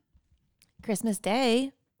Christmas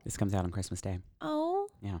Day. This comes out on Christmas Day. Oh.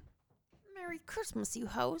 Yeah. Merry Christmas, you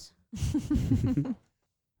hoes.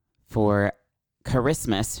 For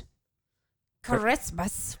Christmas.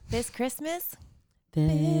 Christmas. This Christmas,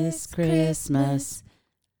 This Christmas.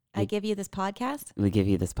 I give you this podcast. We give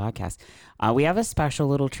you this podcast. We have a special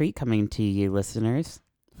little treat coming to you, listeners,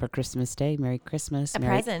 for Christmas Day. Merry Christmas. A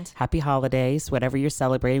Merry present. Happy holidays. Whatever you're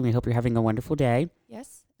celebrating, we hope you're having a wonderful day.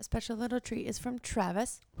 Yes, a special little treat is from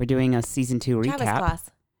Travis. We're doing a season 2 Travis recap.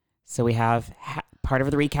 class. So we have part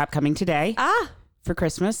of the recap coming today for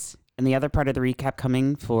Christmas, and the other part of the recap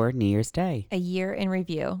coming for New Year's Day. A year in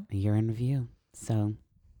review. A year in review. So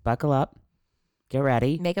buckle up. Get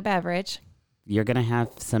ready. Make a beverage. You're going to have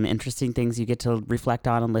some interesting things you get to reflect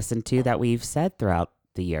on and listen to that we've said throughout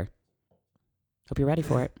the year. Hope you're ready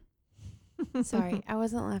for it. Sorry, I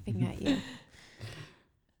wasn't laughing at you. All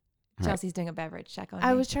right. Chelsea's doing a beverage check on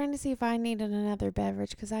I me. was trying to see if I needed another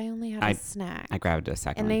beverage because I only had a snack. I grabbed a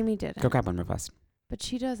second and one. Amy didn't. Go grab one real fast. But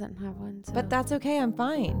she doesn't have one. So But that's okay. I'm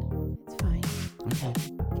fine. it's fine.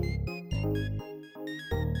 Okay.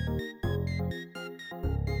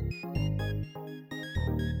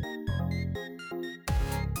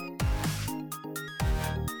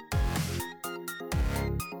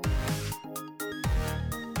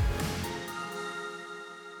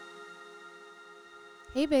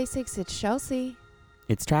 Hey Basics, it's Chelsea.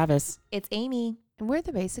 It's Travis. It's Amy. And we're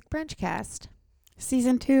the Basic Brunch Cast.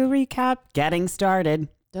 Season 2 recap getting started.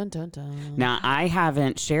 Dun dun dun. Now, I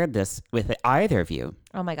haven't shared this with either of you.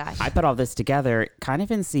 Oh my gosh. I put all this together kind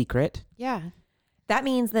of in secret. Yeah. That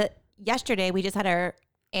means that yesterday we just had our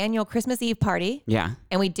annual Christmas Eve party Yeah.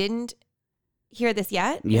 and we didn't hear this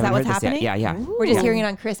yet. You Is that haven't what's heard this yet? happening? Yeah. We're just Yeah. hearing it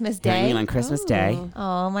on Christmas Hearing Day. it on Christmas Day. Ooh.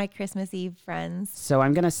 Oh, my Christmas Eve friends. So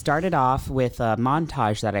I'm going to start it off with a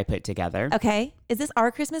montage that I put together. Okay. Is this our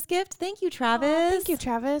Christmas gift? Thank you, Travis. Oh, thank you,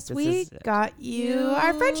 Travis. This We is- got you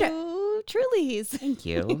our friendship. Trulies. Thank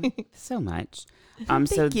you so much.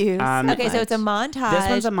 Thank you so Okay, so it's a montage This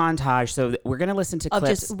one's a montage. So we're going to listen to of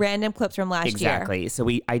clips. just random clips from last year. Exactly. So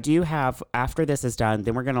I do have, after this is done,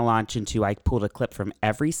 then we're going to launch into, I pulled a clip from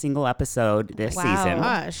every single episode this Wow. season.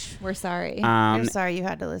 Gosh. We're sorry. I'm sorry you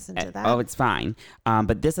had to listen to that. Oh, it's fine.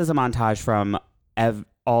 But this is a montage from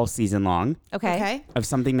all season long okay. of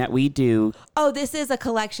something that we do. Oh, this is a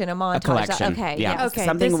collection, a montage. A collection. Okay. Yeah. Yeah. Okay,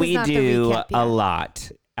 Something this is we not the do recap a yet.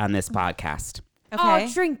 lot on this podcast. Okay.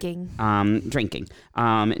 Oh, drinking. Drinking.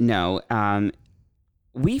 No.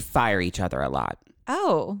 We fire each other a lot.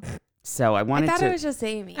 Oh, So I I wanted thought to. it was just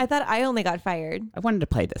Amy. I thought I only got fired. I wanted to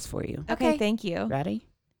play this for you. Okay, Okay. thank you. Ready?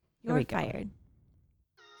 Here we You're go. fired.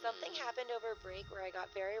 Something happened over break where I got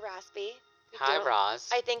very raspy. Hi, Roz.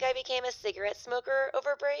 I think I became a cigarette smoker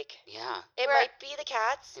over break. Yeah. It might be the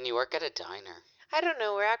cats. And you work at a diner. I don't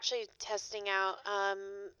know. We're actually testing out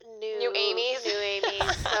New Amy's. New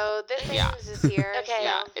Amy's. So this Yeah. Ames is here. Okay.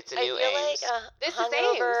 Yeah, it's a new I feel Ames. like This is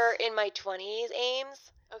hungover Ames. in my 20s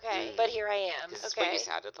Ames, Okay. but here I am. This is what Okay. you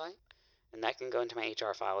sounded like. And that can go into my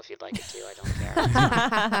HR file if you'd like it to. I don't care.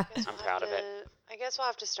 Guess I'm we'll proud have of it. to- I guess we'll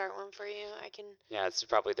have to start one for you. I can Yeah, it's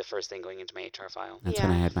probably the first thing going into my HR file. That's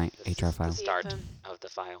when I Yeah. had my This HR is file. The See if, start um, of the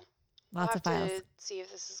file. we'll Lots have of files. to see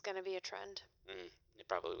if this is going to be a trend It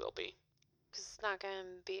probably will be. because it's not going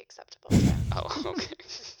to be acceptable. Oh, okay.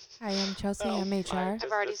 Hi, I'm Chelsea. Oh, I'm my HR. Just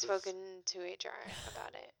I've already this is- spoken to HR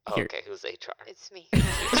about it. Oh, Here. okay. Who's HR? It's me.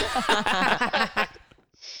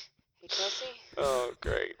 Hey, Chelsea. Oh,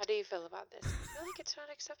 great. How do you feel about this? I feel like it's not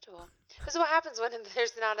acceptable. Because what happens when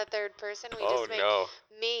there's not a third person? We Oh, just make no.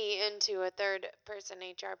 me into a third person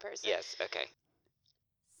HR person. Yes, okay.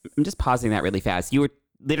 I'm just pausing that really fast. You were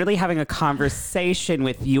literally having a conversation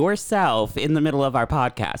with yourself in the middle of our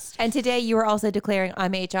podcast. And today you were also declaring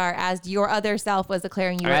I'm HR as your other self was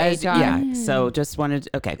declaring you were As- HR. Yeah. So just wanted.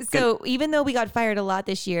 Okay. good. So even though we got fired a lot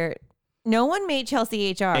this year, no one made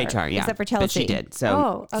Chelsea HR. HR. Yeah. Except for Chelsea. But she did. So.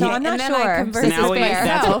 Oh, So okay. I'm not and then sure. I So conversed now with we-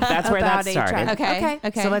 myself that's where that about HR. started. Okay.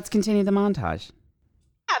 Okay. So let's continue the montage.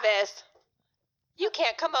 Travis, you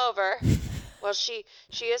can't come over. Well, she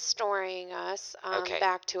is storing us Okay.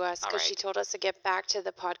 back to us All because she right. told us to get back to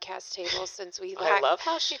the podcast table since we I love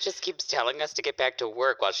how she just keeps telling us to get back to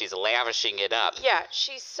work while she's lavishing it up. Yeah,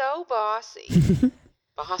 she's so bossy.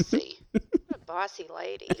 Bossy. What a bossy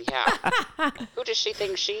lady. Yeah. Who does she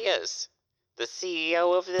think she is? The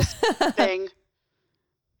CEO of this thing?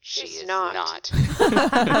 She She's is not. not.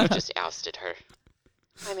 You just ousted her.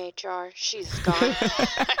 I'm HR. She's gone.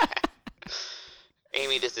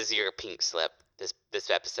 Amy, this is your pink slip. This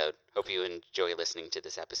episode. Hope you enjoy listening to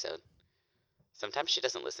this episode. Sometimes she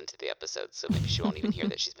doesn't listen to the episodes, so maybe she won't even hear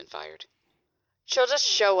that she's been fired. She'll just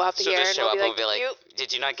show up She'll here just and show we'll up be and like, we'll be like, you,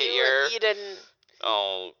 "Did you not get you, your? you didn't.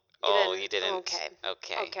 Oh, Oh, you didn't. Okay.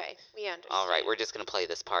 Okay. Okay. We understand. All right, we're just gonna play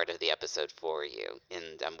this part of the episode for you,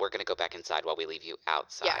 and we're gonna go back inside while we leave you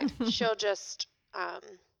outside. Yeah. she'll just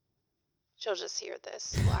hear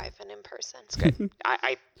this live and in person. It's good.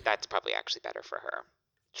 I that's probably actually better for her.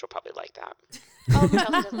 She'll probably like that. Oh,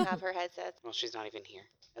 Chelsea doesn't have her headset. Well, she's not even here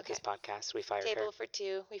at Okay. this podcast. We fired Table her. for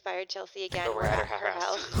two. We fired Chelsea again. But we're at her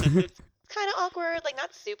house. Kind of awkward, like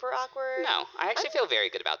not super awkward. No, I actually feel very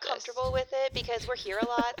good about this. Comfortable with it because we're here a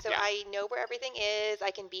lot, so Yeah. I know where everything is.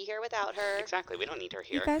 I can be here without her. Exactly. We don't need her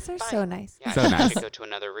You here. guys are so Fine. nice. Yeah, So she nice. should go to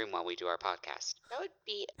another room while we do our podcast. That would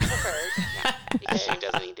be preferred Yeah, because she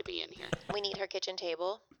doesn't need to be in here. we need her kitchen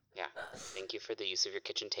table, Yeah. Thank you for the use of your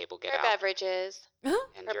kitchen table. Get her out. beverages, And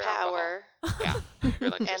her your power, alcohol. Yeah. Your and the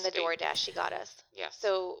electricity. DoorDash she got us. Yes.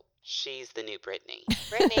 So, She's the new Brittany.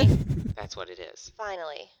 Brittany, That's what it is.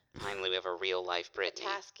 finally, Finally, we have a real life Brittany.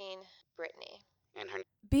 tasking Brittany. And her.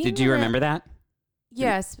 Did you remember that?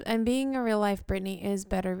 Yes, and being a real life Brittany is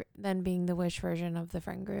better than being the Wish version of the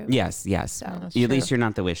friend group. Yes, yes. So That's At least true. you're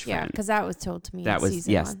not the wish yeah, friend. because that was told to me. That in was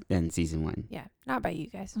season one. in season 1. Yeah, not by you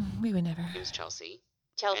guys. We would never. It was Chelsea.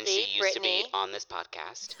 Chelsea, And she used Brittany, to be on this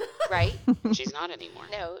podcast. right? She's not anymore.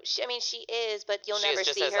 No, she is, but you'll she never is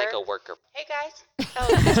just see as her. like a worker. Hey guys.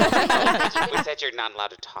 Oh, We said you're not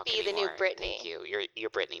allowed to talk Be the anymore. new Brittany. Thank you. You're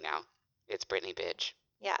Brittany now. It's Brittany bitch.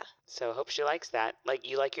 yeah. So hope she likes that. Like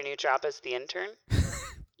you like your new job as the intern?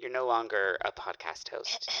 You're no longer a podcast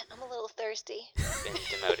host. I'm a little thirsty. You've been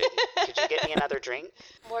demoted. Could you get me another drink?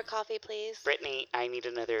 More coffee, please. Brittany, I need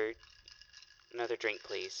another drink,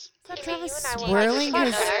 please. Maybe you and I will swirling have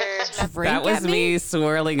his this podcast. drink That was at me. me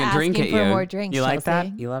swirling a drink Asking at for you. more drinks, you like that?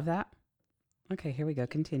 Chelsea. You love that? Okay, here we go.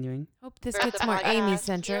 Continuing. Hope this For gets the more podcast, Amy You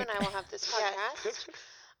centric. and I will have this podcast.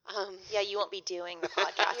 Yeah, you won't be doing the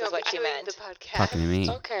podcast, You is will what be she doing meant. the podcast. Talking to me.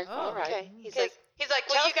 Okay, all right. Okay. He's Okay. like,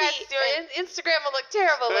 well, you guys Chelsea doing Instagram will look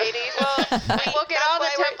terrible, ladies. Well, we'll get That's all the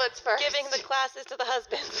why we're templates first. Giving the classes to the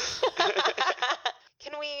husbands.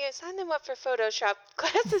 Can we sign them up for Photoshop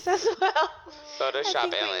classes as well? Photoshop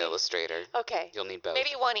think and we- Illustrator. Okay. You'll need both.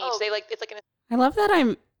 Maybe one each. Oh. They like it's like an I love that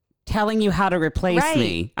I'm telling you how to replace Right.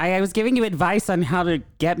 me. I was giving you advice on how to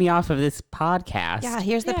get me off of this podcast. Yeah,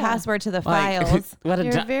 here's the Yeah. password to the Like, files. what a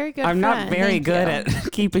You're a very good I'm not friend. very Thank good you.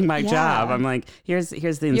 at keeping my job. Yeah. I'm like, here's the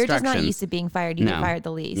instructions. You're just not used to being fired. You get No. fired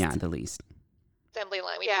the least. Yeah, the least. assembly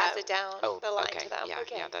line. We Yeah. pass it down Oh, the line okay. to them. Yeah,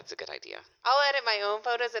 Okay. yeah, that's a good idea. I'll edit my own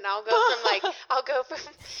photos and I'll go from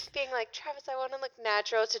being like, Travis, I want to look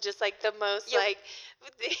natural to just like the most You- like.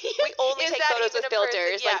 We only Is take that photos even with a person?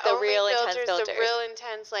 filters, Yeah, like the only real intense The filters. real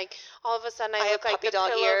intense, like all of a sudden I I have look like puppy the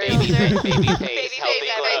dog pillow ears. Baby, filter. baby face, Baby healthy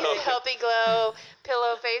face, glow. healthy glow,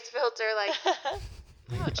 pillow face filter. Like,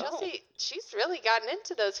 oh, Chelsea, she's really gotten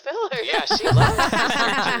into those fillers. Yeah, she loves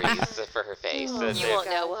surgeries for her face. Oh, That's You it. won't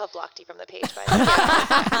know. We'll have blocked you from the page by then.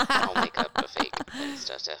 I'll make up a fake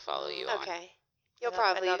Insta to follow you on. Okay. You'll Ano-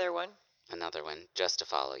 probably another one. Another one just to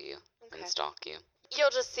follow you Okay. and stalk you. You'll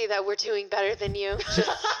just see that we're doing better than you. Just,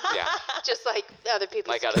 Yeah, just like other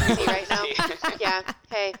people like can other people see right now. see. Yeah.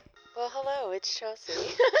 Hey. Well, hello. It's Chelsea.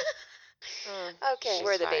 Okay. She's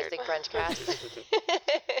We're the fired. basic French cast.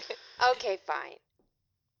 Okay. Fine.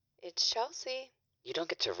 It's Chelsea. You don't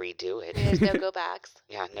get to redo it. There's no go backs.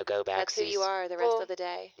 Yeah, no go backs. That's who you are the rest of the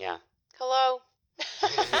day. Yeah. Hello.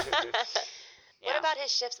 What about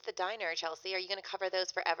his shifts at the diner, Chelsea? Are you going to cover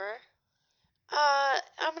those forever?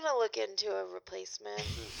 I'm gonna look into a replacement.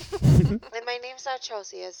 And my name's not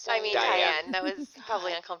Chelsea. It's I mean, Diane. Diane. That was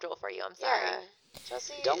probably uncomfortable for you. I'm sorry. yeah.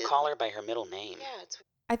 Chelsea. Don't call her by her middle name. Yeah. It's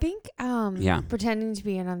I think Yeah. pretending to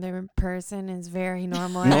be another person is very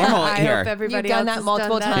normal. Normal I here. hope everybody You've done else that has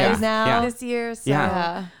multiple done times that Yeah. now. this year. So, Yeah.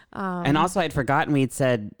 Yeah. And also, I'd forgotten we'd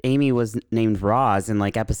said Amy was named Roz in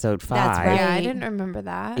like episode 5. That's right. yeah, I didn't remember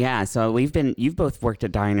that. Yeah, so you've both worked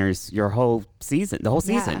at diners your whole season, the whole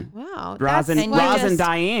season. Wow. Roz and, And Roz you and just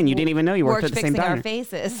Diane, you didn't even know you worked at the same fixing our diner.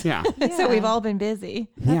 faces. Yeah. So we've all been busy.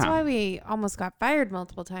 That's Yeah. why we almost got fired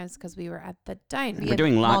multiple times because we were at the diner. We're had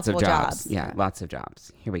doing lots of multiple jobs. jobs. Yeah, lots of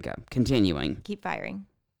jobs. Here we go. Continuing. Keep firing.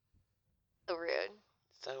 So rude.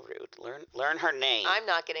 So rude. Learn her name. I'm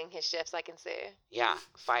not getting his shifts, I can see. Yeah,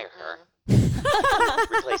 fire her.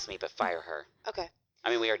 Replace me, but fire her. okay. I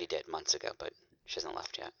mean, we already did months ago, but she hasn't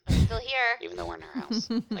left yet. I'm still here. Even though we're in her house.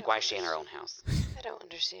 Like, why is she in her own house? I don't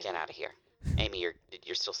understand. Get out of here. Amy,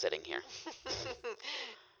 you're still sitting here.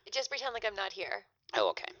 Just pretend like I'm not here. Oh,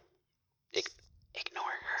 okay. Ignore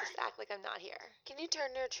her. Just act like I'm not here. Can you turn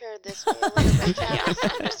your chair this way a little bit, Yeah, Travis?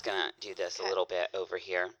 I'm just gonna do this a Okay. little bit over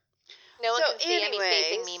here. No one So can see him. He's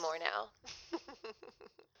facing me anyways- more now.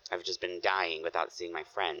 I've just been dying without seeing my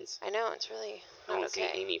friends. I know it's really I not won't see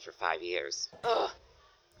okay. Amy for 5 years. Ugh.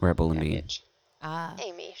 We're at Yeah, Bowling Bee. bitch.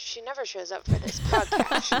 Amy, she never shows up for this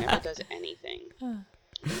podcast. She never does anything.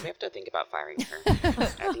 We have to think about firing her. I think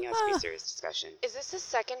it has to be a serious discussion. Is this the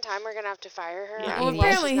second time we're gonna have to fire her? Yeah. Well, Well,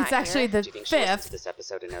 apparently she's it's not actually here? the Do you think she listens to 5th. this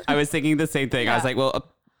episode and knows? I was thinking the same thing. I was Yeah. like,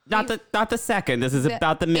 well, not the second. This is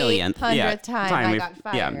about the millionth. 800th time I we've-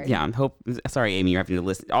 got Yeah, fired. yeah. Sorry, Amy, you're having to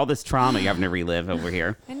listen. All this trauma you're having to relive over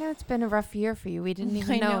here. I know it's been a rough year for you. We didn't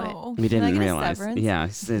even I know it. know. We Can I didn't get a realize. severance? Yeah,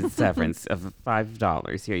 severance of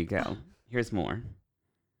 $5. Here you go. Here's more.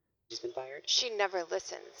 She's been fired? She never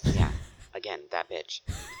listens. Yeah. Again, that bitch.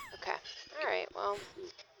 Okay. All right. Well,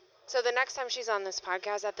 so the next time she's on this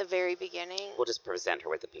podcast, at the very beginning, We'll just present her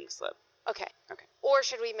with a pink slip. okay. Okay. Or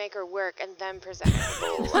should we make her work and then present her?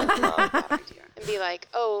 Oh, I love that idea. And be like,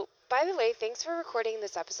 oh, by the way, thanks for recording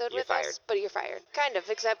this episode You're with fired. us, but you're fired. Kind of,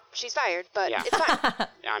 except she's fired, but Yeah. it's fine.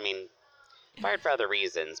 I mean, fired for other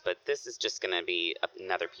reasons, but this is just going to be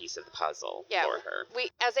another piece of the puzzle Yeah. for her. We,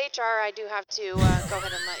 as HR, I do have to go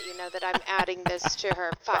ahead and let you know that I'm adding this to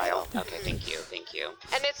her file. Okay, thank you, thank you.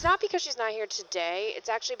 And it's not because she's not here today. It's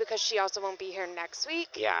actually because she also won't be here next week.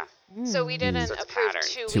 Yeah, So we didn't So it's a approve pattern.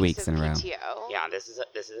 2 weeks weeks in of a row. PTO. yeah, this is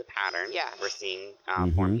a pattern. Yeah. We're seeing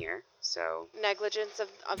form here. So, Negligence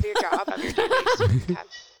of your job. of your duties. Okay.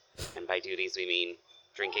 And by duties, we mean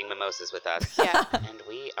drinking mimosas with us. Yeah. And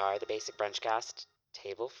we are the Basic Brunchcast,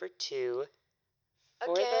 table for 2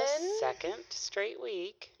 for Again? the second straight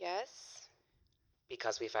week Yes.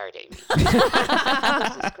 because we fired Amy.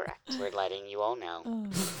 This is correct. We're letting you all know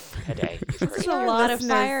today. You've heard That's it a here. lot of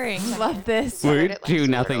Listeners firing. Love this. Heard We it last do week.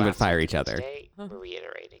 nothing Heard it but last fire week, each other. Today, we're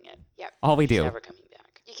reiterating it. All we She's do. never coming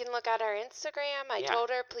back. You can look at our Instagram. I Yeah. told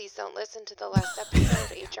her, please don't listen to the last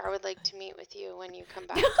episode. HR would like to meet with you when you come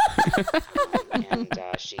back. And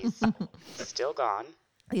she's still gone,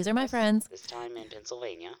 These are my friends. this time in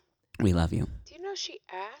Pennsylvania. We love you. Do you know she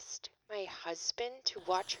asked my husband to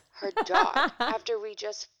watch her dog after we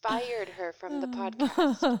just fired her from the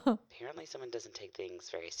podcast? Apparently, someone doesn't take things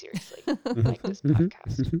very seriously, like this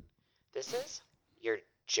podcast. This is your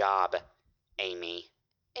job, Amy.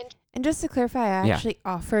 And just to clarify, I Yeah. actually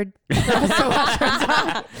offered for us to watch her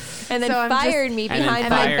dog. And then So I'm fired me And then behind And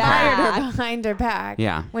my I fired her. fired back. her behind her back.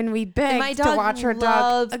 Yeah. When we And begged my to dog watch her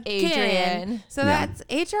loves dog again. Adrian. So Yeah. that's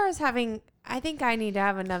HR is having. I think I need to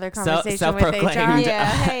have another So, conversation with HR. self-proclaimed Yeah,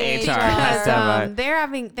 hey, HR. HR. has to have a-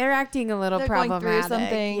 They're acting a little They're going through problematic. some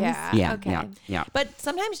things. Yeah. yeah, Okay. yeah. But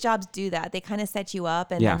sometimes jobs do that. They kind of set you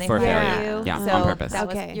up and Yeah, then they for hire failure. you. Yeah, on so purpose. That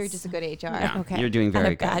was, Okay. you're just a good HR. Yeah, Okay. you're doing Not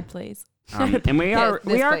very a bad good. place. And we are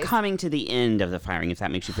This we are place. coming to the end of the firing. If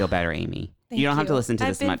that makes you feel better, Amy, you don't have to listen to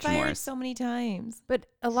I've this been much fired more. so many times. But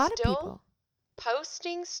a lot Still? of people.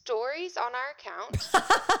 Posting stories on our account.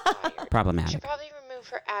 Fired. Should Problematic. probably remove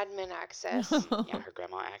her admin access. Yeah, her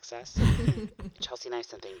grandma access. Chelsea and I have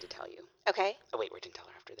something to tell you. Okay. Oh, wait, we're going to tell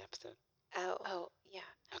her after the episode. Oh, yeah.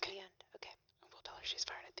 Okay. The end. Okay. We'll tell her she's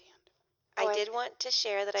fired at the end. Oh, I did want to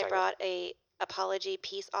share that I Sorry. brought a apology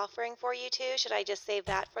peace offering for you too. Should I just save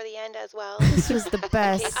that for the end as well? This was the In case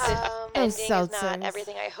best. the Those ending is not seltzers.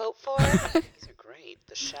 everything I hope for. These are great.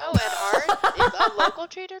 The shell. Oh, at ours? Is a local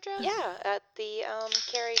Trader Joe's? Yeah, at the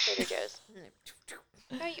Cary Trader Joe's.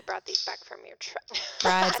 I know you brought these back from your truck.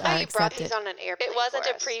 Bribes I know are you brought accepted. these on an airplane. It wasn't for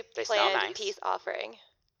a us. They smell pre-planned nice. peace offering.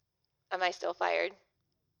 Am I still fired?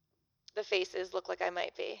 The faces look like I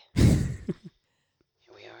might be.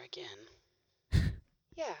 Here we are again.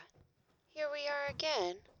 Yeah. Here we are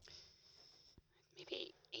again.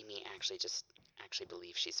 Maybe Amy actually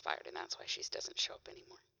believes she's fired, and that's why she doesn't show up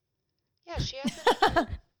anymore. Yeah, she hasn't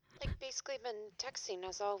basically been texting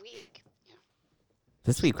us all week.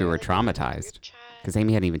 This week we were traumatized because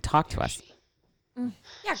Amy hadn't even talked to us. She-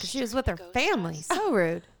 Yeah, because she was with her Ghost family. us. So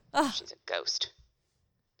rude. She's a ghost.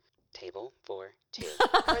 Table for 2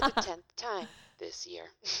 For the 10th time. this year.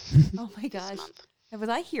 Oh my This gosh. month. Was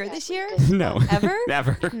I here Yes, this we year? did. No, Ever?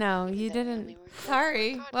 never. No, you Definitely didn't. were good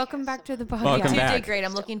Sorry. podcast Welcome back to the someone. podcast. Welcome You back. did great.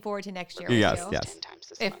 I'm looking forward to next year. Yes, with you. yes. 10 times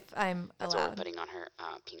this If month. I'm That's what we're allowed. putting on her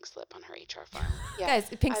pink slip on her HR file. Yeah. Guys,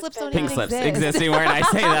 pink I've slips been don't Pink even slips exist. exist anymore, and I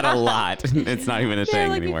say that a lot. It's not even a They're thing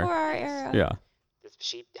like anymore. before our era. Yeah.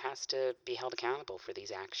 She has to be held accountable for these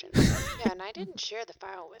actions. Yeah, and I didn't share the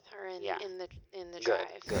file with her in Yeah. in the Good, drive.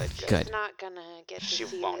 good, She's good. not gonna get to She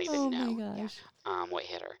see won't this. even Oh know. my gosh. What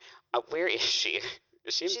hit her? Where is she?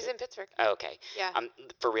 Is she? She's in Pittsburgh. Oh, okay. Yeah.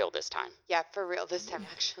 For real this time. Yeah, for real this time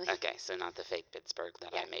actually. Okay, so not the fake Pittsburgh that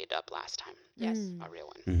Yeah. I made up last time. Yes. Mm. A real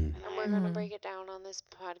one. Mhm. And we're gonna break it down on this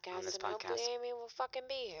podcast, this and hopefully podcast. Amy will fucking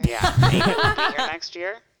be here. Yeah. Amy will be here next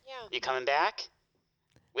year. Yeah. You coming back?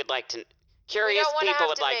 We'd like to. Curious wanna people have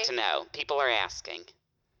would to like make- to know. People are asking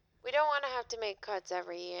We don't want to have to make cuts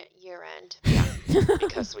every year end.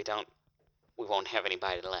 because we don't we won't have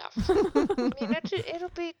anybody left. I mean, it'll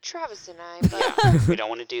be Travis and I, but Yeah, we don't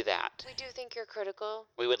want to do that. we do think you're critical.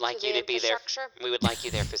 We would like to you the to be there. infrastructure. We would like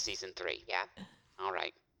you there for season 3. Yeah. All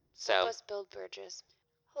right. Help So, us build bridges.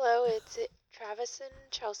 Hello, it's Travis and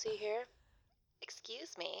Chelsea here.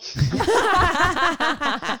 Excuse me. Is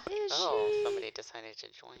oh, somebody decided to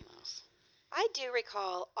join us. I do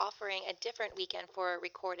recall offering a different weekend for a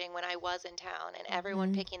recording when I was in town and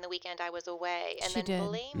everyone Mhm. picking the weekend I was away and She then did.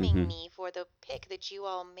 blaming Mhm. me for the pick that you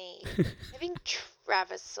all made. I think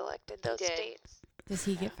Travis selected those Did. dates. Does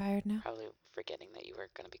he get fired now? Probably forgetting that you were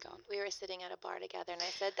going to be gone. We were sitting at a bar together and I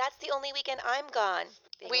said, that's the only weekend I'm gone.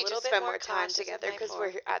 Being We a little just bit spend more more time cautious with together my because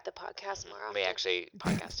poor- we're at the podcast more often. We actually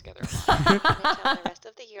podcast together. I'm gonna tell the rest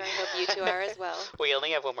of the year. I hope you two are as well. We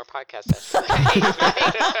only have one more podcast session.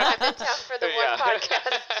 I'm in town for the Yeah. one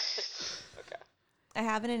podcast. Okay. I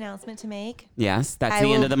have an announcement to make. Yes, that's I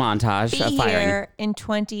the end will of the montage Be of firing. here in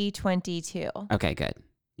 2022. Okay, good.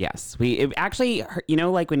 Yes, it actually, you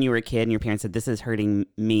know, like when you were a kid and your parents said, "This is hurting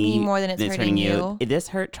me Me more than it's hurting you." This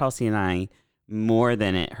hurt Chelsea and I more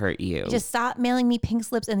than it hurt you. Just stop mailing me pink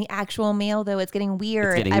slips in the actual mail, though. It's getting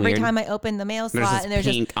weird. getting Every weird. time I open the mail There's slot, just and there's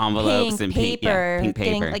pink just envelopes pink and paper, pink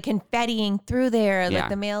getting paper. like confettiing through there. Yeah. Like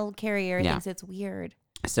the mail carrier Yeah. thinks it's weird.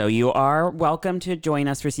 So you are welcome to join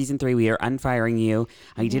us for season 3. We are unfiring you.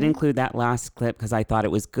 I did include that last clip because I thought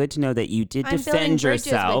it was good to know that you did I'm building defend bridges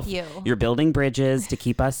yourself. with you. You're building bridges to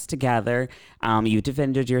keep us together. You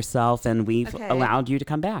defended yourself, and we've Okay. allowed you to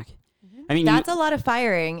come back. I mean, That's a lot of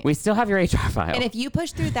firing. we still have your HR file. And if you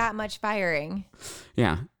push through that much firing,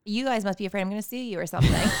 yeah, you guys must be afraid I'm going to sue you or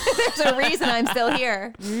something. There's a reason I'm still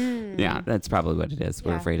here. yeah, that's probably what it is.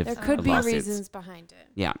 We're Yeah, afraid of There could of be lawsuits. reasons behind it.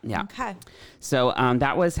 Yeah, yeah. Okay. So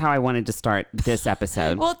that was how I wanted to start this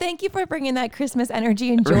episode. Well, thank you for bringing that Christmas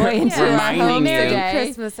energy and joy into our Reminding home you. Merry today.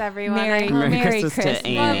 Christmas, everyone. Merry, I Merry Merry Christmas Christmas. to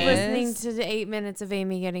Amy. love listening to the 8 minutes of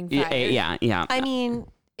Amy getting fired. yeah. I mean,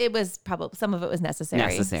 it was probably some of it was necessary.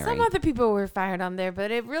 Necessary. Some other people were fired on there, but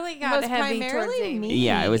it really got was heavy towards primarily Amy. me.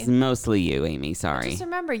 Yeah, it was mostly you, Amy. Sorry. Just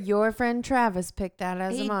remember, your friend Travis picked that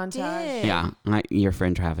as He a montage. did. Yeah, your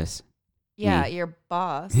friend Travis. Yeah, Me. your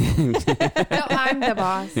boss. No, I'm the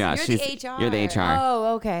boss. Yeah, You're she's the HR. You're the HR.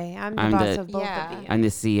 Oh, okay. I'm the I'm boss the- of both Yeah. of you. I'm the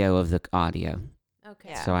CEO of the audio, Okay.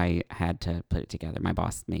 Yeah. so I had to put it together. My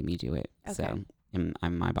boss made me do it, Okay. so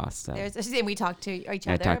I'm my boss. So And we talked to each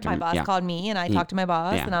I other. talked to My him, boss yeah. called me, and I He- talked to my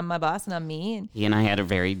boss, yeah. and I'm my boss, and I'm me. And he and I had a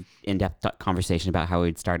very in-depth conversation about how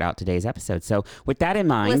we'd start out today's episode. So with that in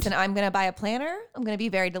mind, listen, I'm going to buy a planner. I'm going to be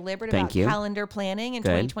very deliberate Thank about you. calendar planning in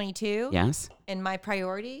Good. 2022. yes, And my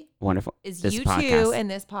priority wonderful. is This you podcast. two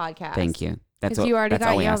and this podcast. Thank you. That's Because what you already that's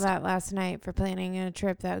all got we yelled asked. at last night for planning a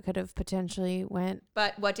trip that could have potentially went.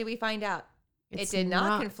 But what did we find out? It's it did not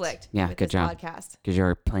not. conflict Yeah, with good this job. podcast. Because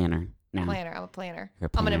you're a planner now. Planner. I'm a planner. You're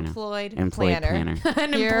a I'm an planner now. employed Planner.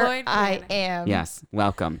 An Here employed I planner. am. Yes,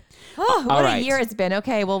 welcome. Oh, what All a right. year it's been.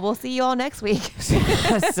 Okay, well, we'll see you all next week.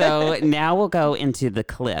 So now we'll go into the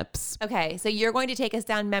clips. Okay, so you're going to take us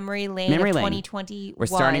down memory lane Memory of lane. 2021. We're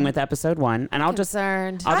starting with episode 1, and I'll just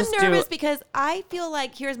Concerned. I'll I'm just do nervous it- because I feel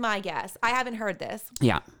like, here's my guess. I haven't heard this,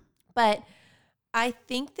 yeah, but I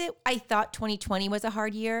think that I thought 2020 was a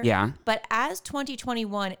hard year. yeah, But as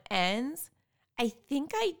 2021 ends, I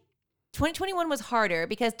think 2021 was harder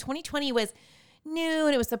because 2020 was new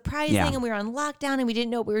and it was surprising Yeah. and we were on lockdown and we didn't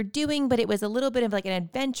know what we were doing, but it was a little bit of like an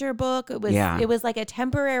adventure book. It was Yeah. it was like a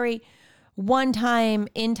temporary one time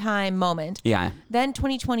in time moment. yeah. Then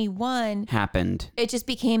 2021 Happened. it just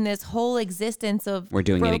became this whole existence of We're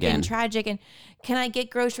doing it broken, again. tragic, and can I get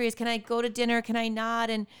groceries? Can I go to dinner? Can I not?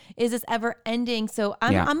 And is this ever ending? So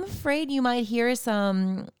I'm afraid you might hear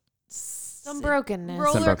some brokenness.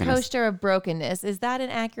 roller brokenness. coaster of brokenness. Is that an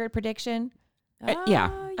accurate prediction? Yeah.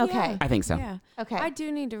 Okay. I think so. Yeah. Okay. I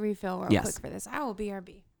do need to refill real Yes. quick for this. I will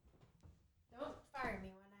BRB. Don't fire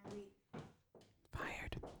me when I leave.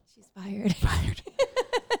 Fired. She's fired. Fired.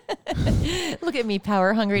 Look at me,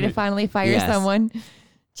 power hungry to finally fire Yes. someone.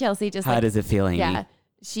 Chelsea just How like, does it feel, Amy? yeah.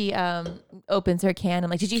 She opens her can. I'm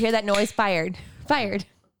like, did you hear that noise? Fired. Fired.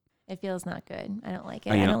 It feels not good. I don't like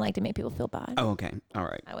it. Oh, you I don't- don't like to make people feel bad. Oh, okay. All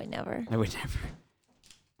right. I would never. I would never.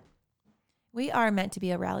 We are meant to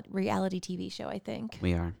be a reality TV show, I think.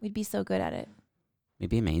 We are. We'd be so good at it. It'd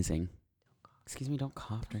be amazing. Excuse me, don't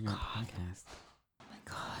cough during our podcast. Oh my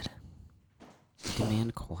God. We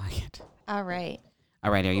demand quiet. All right.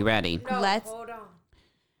 All right, are you ready? No, Let's- hold on.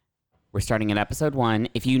 We're starting at episode 1.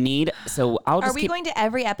 If you need, so I'll Are just we keep going to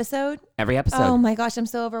every episode? every episode. Oh my gosh, I'm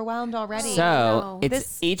so overwhelmed already. So No. it's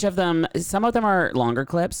This- each of them. Some of them are longer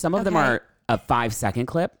clips. Some of them Okay. are a 5-second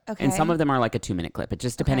clip. And some Okay. of them are like a 2-minute clip. It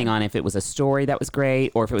just depending on if it was a story that was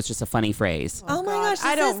great or if it was just a funny phrase. Oh my gosh,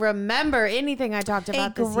 I this don't is remember anything I talked a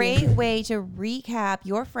about this great year. way to recap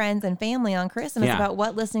your friends and family on Christmas Yeah. about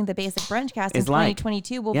what listening to the Basic Brunch Cast in Is like.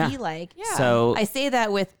 2022 will Yeah. be like. Yeah. So I say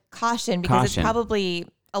that with caution because Caution. it's probably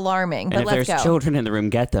alarming, and but if let's there's go. children in the room,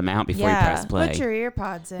 get them out before you Yeah. press play. Put your ear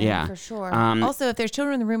pods in Yeah. for sure. Also, if there's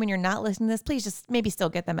children in the room and you're not listening to this, please just maybe still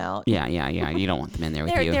get them out. Yeah. You don't want them in there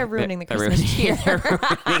with They're- you. they're ruining the They're Christmas ruining- cheer. They're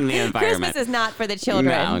ruining the environment. Christmas is not for the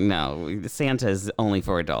children. No. Santa's only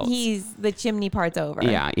for adults. The chimney part's over.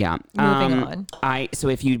 Yeah. Moving on. So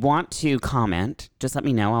if you want to comment, just let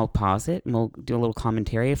me know. I'll pause it and we'll do a little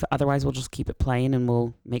commentary. If otherwise, we'll just keep it playing and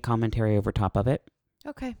we'll make commentary over top of it.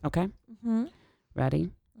 Okay. Okay. Mm-hmm. Ready?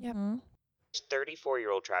 Yep.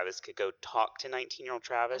 34-year-old Travis could go talk to 19-year-old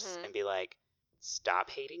Travis Mhm. and be like, stop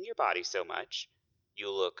hating your body so much.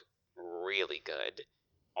 You look really good.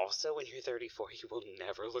 Also, when you're 34, you will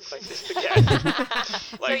never look like this again.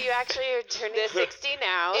 So you actually are turning 60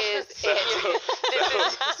 now.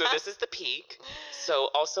 So this is the peak. So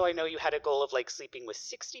also, I know you had a goal of like sleeping with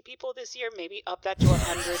 60 people this year. Maybe up that to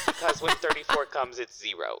 100 because when 34 comes, it's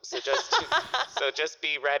 0. So just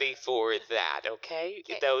be ready for that, okay?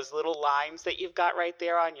 Okay. Those little lines that you've got right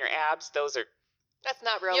there on your abs, those are That's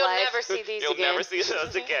not real You'll life. never see these you'll again. never see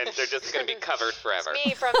those again. They're just going to be covered forever. It's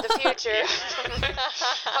me from the future. Yeah.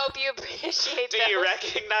 Hope you appreciate Do that. you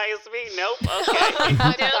recognize me? Nope. Okay. I'm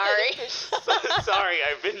sorry. Sorry,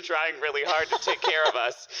 I've been trying really hard to take care of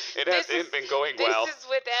us. It hasn't been going well. This is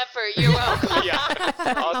with effort. You're welcome.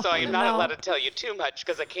 Yeah. Also, I'm not No. allowed to tell you too much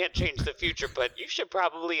because I can't change the future, but you should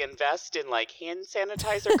probably invest in like hand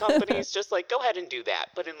sanitizer companies. Just like go ahead and do that.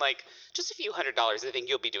 But in like just a few $100s, I think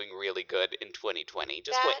you'll be doing really good in 2020.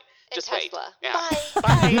 Just That wait. and Just Tesla. wait. Yeah.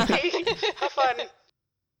 Bye. Bye. Have fun.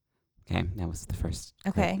 Okay, that was the first.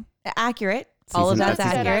 clip. Okay. Accurate. All of Season- that's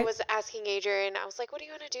that's Said I accurate. was asking Adrian, I was like, what do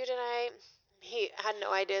you want to do tonight? He had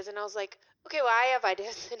no ideas. And I was like, okay, well, I have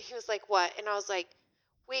ideas. And he was like, what? And I was like,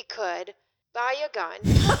 we could buy a gun,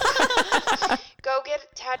 go get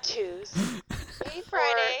tattoos, Hey,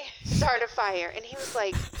 Friday. start a fire. And he was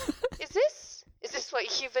like, is this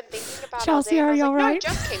what you've been thinking about Chelsea, all day? And I are was you like, all no, I right?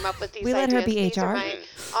 just came up with these We let ideas. her be These are HR. my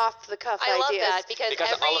off-the-cuff I love ideas. that because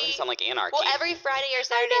Because every all of them sound like anarchy. well, every Friday or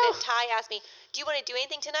Saturday know. that Ty asks me, "Do you want to do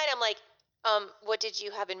anything tonight?" I'm like, what did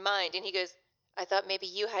you have in mind?" And he goes, "I thought maybe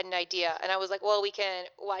you had an idea." And I was like, "Well, we can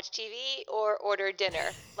watch TV or order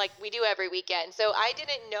dinner, like we do every weekend." So I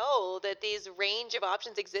didn't know that these range of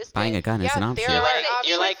options existed. Buying a gun is Yeah, an they're option. You're like- like, option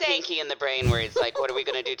you're would like say- Pinky in the Brain, where it's like, what are we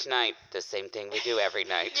going to do tonight? The same thing we do every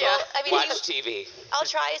night. Yeah. I mean, Watch TV. I'll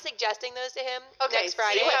try suggesting those to him Okay, next see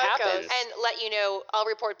Friday what how it happens. goes. and let you know. I'll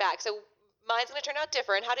report back. So mine's gonna turn out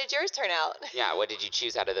different. How did yours turn out? Yeah, what did you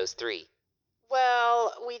choose out of those 3?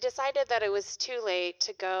 Well, we decided that it was too late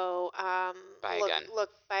to go Buy a gun.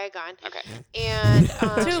 buy a gun. Okay. And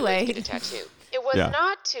Too late. Get a tattoo. it was Yeah.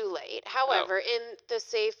 not too late. However, in the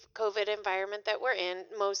safe COVID environment that we're in,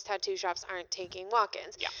 most tattoo shops aren't taking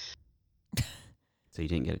walk-ins. Yeah. So you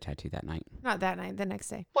didn't get a tattoo that night. Not that night, the next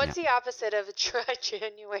day. What's the opposite of dry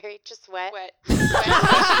January? Just wet. Wet.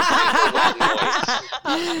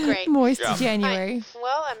 Great. Moist Yeah. January.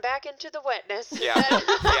 Well, I'm back into the wetness. Yeah.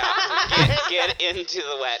 Yeah. Get into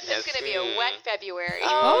the wetness. It's gonna be a wet February.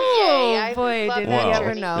 Oh, yay. I boy, love did that we ever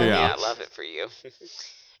journey. know. Yeah, I love it for you.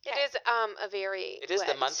 It is a very It is the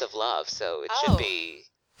wet. month of love, so it Oh. should be.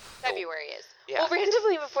 February is. Yeah. Well,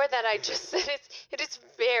 randomly before that, I just said it is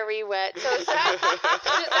very wet. So does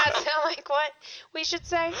that sound like what we should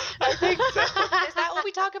say? I think so. Is that what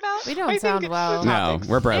we talk about? We don't sound well. No,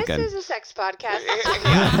 we're broken. This is a sex podcast.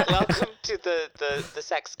 Yeah, welcome to the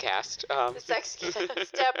sex cast. The sex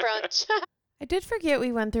step brunch. I did forget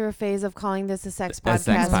we went through a phase of calling this a sex A podcast,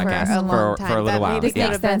 sex podcast for a long for a time. little while, maybe This yeah. could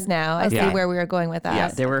makes have been- sense now. I see Yeah. where we were going with that. Yeah,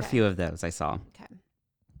 there were a Okay. few of those I saw. Okay.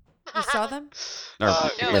 You saw them? Or No,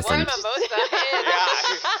 No, listened. we're on both sides. Yeah,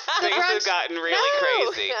 things have brunch- gotten really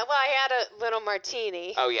No. crazy. Well, I had a little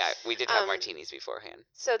martini. Oh yeah, we did have Um, martinis beforehand.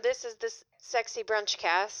 So this is this sexy brunch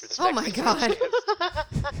cast. Oh my God.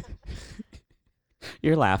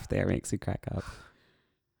 Your laugh there makes me crack up.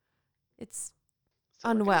 It's So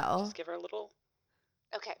we're gonna unwell. Just give her a little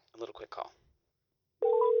Okay. quick call.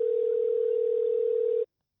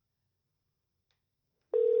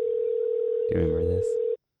 Do you remember this?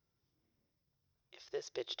 If this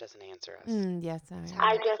bitch doesn't answer us, yes, I I am.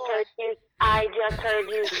 I just heard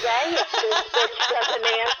you say if this bitch doesn't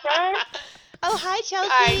answer. Oh, hi,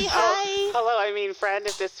 Chelsea. Hi. hello, I mean friend.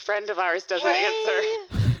 If this friend of ours doesn't answer,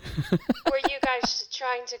 Were you guys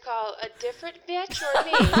trying to call a different bitch or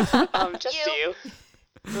me? just You. you.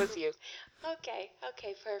 It was you. Okay,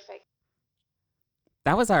 perfect.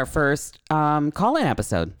 That was our first call-in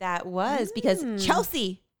episode. That was because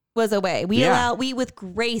Chelsea was away. We with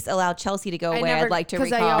grace allowed Chelsea to go away. I'd like to recall.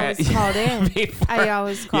 Because I always called in. I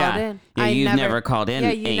always called in. Yeah, you've never called in,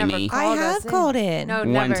 you Amy. Never I called have us called in. No,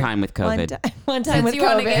 One never. time with COVID. One time with Since you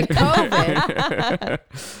want to COVID. get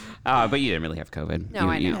COVID. But you didn't really have COVID. No,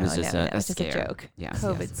 I know. It was just No, a it was just a scare. joke. Yeah,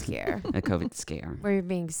 COVID scare. a COVID scare. Where you're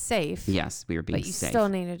being safe. Yes, we were being But you safe. still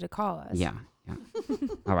needed to call us. Yeah.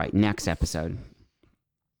 All right, next episode.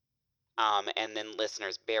 And then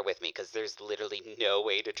listeners, bear with me because there's literally no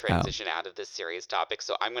way to transition out of this serious topic.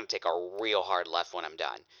 So I'm going to take a real hard left when I'm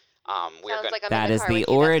done. We're Sounds gonna, like I'm That in the is car the with you.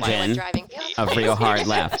 That's why I origin went driving feels of like real hard serious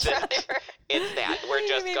left. driver. It's that. We're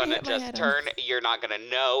just made me going to hit my just head turn. You're not going to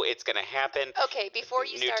know. It's going to happen. Okay, before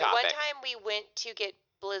you New start, one topic. time we went to get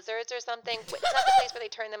Blizzards or something. It's not the place where they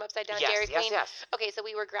turn them upside down, Dairy Yes, Queen. yes. Okay, so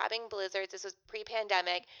we were grabbing Blizzards. This was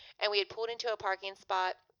pre-pandemic, and we had pulled into a parking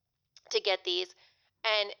spot to get these,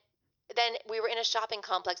 and then we were in a shopping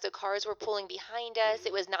complex. So cars were pulling behind us.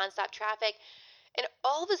 It was nonstop traffic. And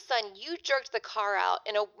all of a sudden, you jerked the car out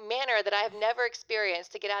in a manner that I have never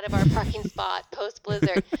experienced to get out of our parking spot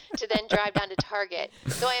post-Blizzard to then drive down to Target.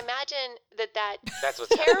 So I imagine That's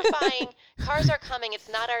what's terrifying. Cars are coming. It's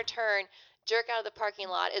not our turn. Jerk out of the parking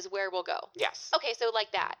lot is where we'll go. Yes. Okay, so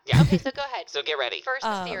like that. Yeah. Okay, so go ahead. So get ready. First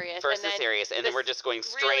is serious. First and is then serious, and then this we're just going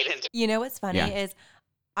straight really into. You know what's funny Yeah. is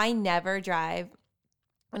I never drive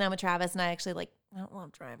when I'm with Travis, and I actually I don't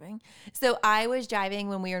love driving. So I was driving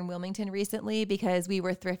when we were in Wilmington recently because we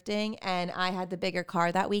were thrifting and I had the bigger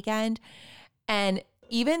car that weekend. And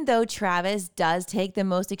even though Travis does take the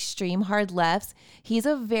most extreme hard lefts, he's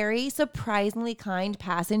a very surprisingly kind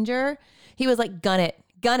passenger. He was like, gun it.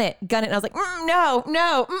 And I was like, no.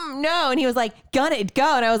 And he was like, gun it,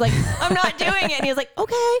 go. And I was like, I'm not doing it. And he was like,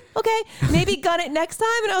 okay, maybe gun it next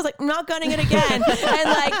time. And I was like, I'm not gunning it again. And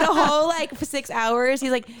like the whole for 6 hours,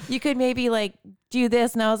 he's like, you could maybe do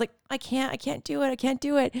this. And I was like, I can't do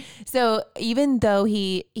it. So even though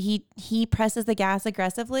he presses the gas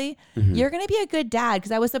aggressively, you're going to be a good dad.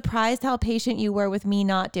 Because I was surprised how patient you were with me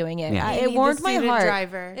not doing it. Yeah. It warmed my heart.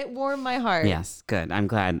 Driver. It warmed my heart. Yes, good. I'm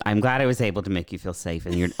glad I was able to make you feel safe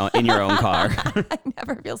in your own car. I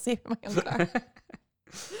never feel safe in my own car.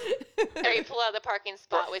 Or you pull out of the parking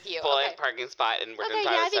spot with you. Pull in Okay. parking spot, and we're Okay, going to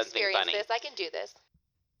yeah, talk I've about something experienced funny. this. I can do this.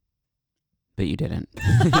 But you didn't.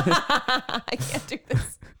 I can't do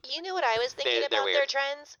this. You know what I was thinking They're about their weird.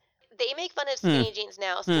 trends? They make fun of skinny jeans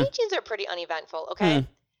now. Skinny jeans are pretty uneventful, okay?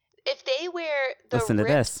 If they wear the Listen to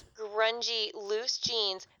ripped, this. grungy, loose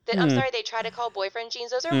jeans that, I'm sorry, they try to call boyfriend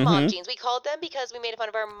jeans. Those are mom jeans. We called them because we made fun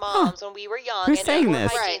of our moms when we were young. Who's and saying wore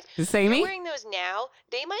this? high Right. jeans. Is this You're Amy? wearing those now.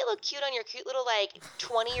 They might look cute on your cute little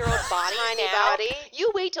 20-year-old body. Tiny now. body.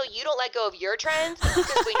 You wait till you don't let go of your trends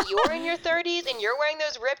because when you're in your 30s and you're wearing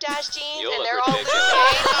those ripped ass jeans You'll and look they're all ridiculous.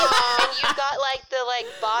 loose and you've got the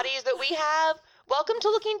bodies that we have. Welcome to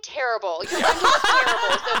looking terrible. You're going to look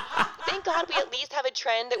terrible. So thank God we at least have a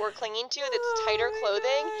trend that we're clinging to that's tighter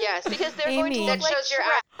clothing. Yes. Because they're going to Amy. look That like shows your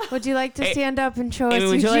trash. Would you like to Hey, stand up and show us Amy, your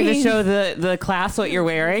would you like to jeans? show the class what you're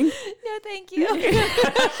wearing? No, thank you.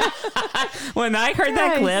 When I heard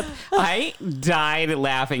that Guys. clip, I died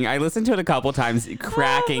laughing. I listened to it a couple times,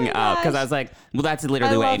 cracking up because I was like, "Well, that's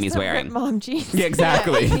literally what Amy's wearing." Mom jeans. Yeah,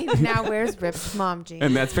 exactly. Amy now wears ripped mom jeans.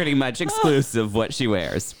 And that's pretty much exclusive what she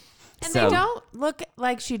wears. And So- they don't look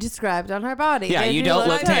like she described on her body. Yeah, They you do don't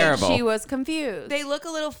look like terrible. She was confused. They look a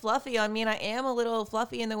little fluffy on me, and I am a little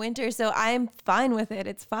fluffy in the winter, so I'm fine with it.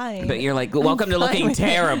 It's fine. But you're like, welcome to fine looking with it.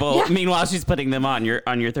 terrible. Yeah. Meanwhile, she's putting them on your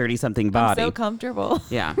 30-something I'm body. so comfortable.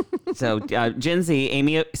 Yeah. So Gen Z,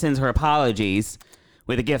 Amy sends her apologies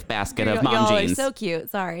with a gift basket of mom Y'all jeans. are so cute.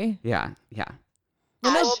 Sorry. Yeah.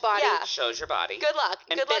 Full body. Yeah. Shows your body. Good luck.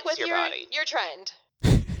 And Good luck fits with your body. your trend.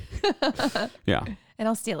 Yeah. And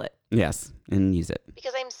I'll steal it. Yes. And use it.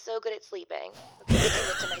 Because I'm so good at sleeping. Okay, I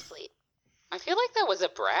commit to my sleep. I feel like that was a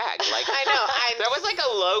brag. Like I know. that was like a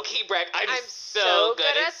low key brag. I'm so so good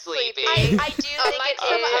good at at sleeping. sleeping. I do think Unlike it's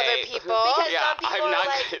some it. other people. Because Yeah, some people I'm are not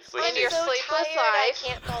like, good at I'm sleeping. In your so sleepless tired, I life.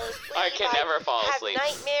 can't fall asleep. I can never fall asleep. I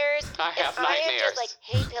have nightmares. I have and I am nightmares. just like,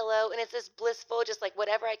 hey, pillow, and it's this blissful, just like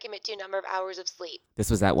whatever I commit to, number of hours of sleep. This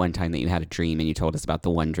was that one time that you had a dream and you told us about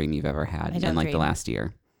the one dream you've ever had I in don't like the dream. last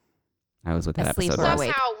year. I was with that Asleep episode. or once.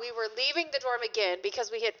 awake. Somehow we were leaving the dorm again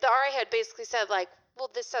because we had the RA had basically said well,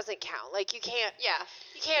 this doesn't count. You can't Yeah.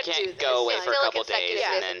 you can't You do can't this. go away It's for a still couple days consecutive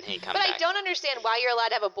and visit. then he comes But back. I don't understand why you're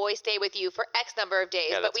allowed to have a boy stay with you for X number of days,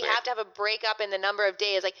 Yeah, but that's we weird. have to have a breakup in the number of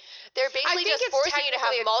days. Like they're basically think just it's forcing you to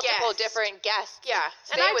have technically a multiple guest. different guests. Yeah,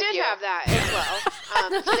 stay and I with did you. have that as well.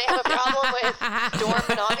 Do they have a problem with dorm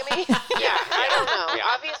monogamy? Yeah, I don't know.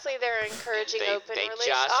 Yeah. Obviously, they're encouraging encouraging open they relationships.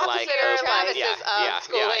 just like Opposite of open. Travis's yeah,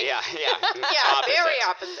 schooling. yeah. Yeah, very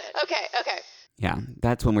Opposite. opposite. Okay. Yeah,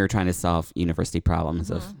 that's when we were trying to solve university problems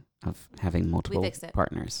of having multiple fixed it.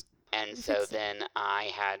 partners. And so then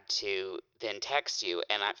I had to then text you,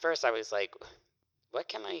 and at first I was like, what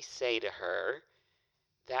can I say to her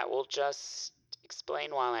that will just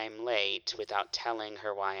explain why I'm late without telling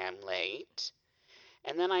her why I'm late?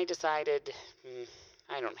 And then I decided,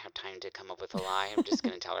 I don't have time to come up with a lie. I'm just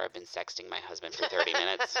going to tell her I've been sexting my husband for 30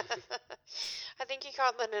 minutes. I think you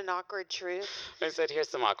called it an awkward truth. I said, here's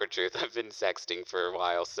some awkward truth. I've been sexting for a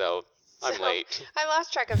while, so I'm So, late. I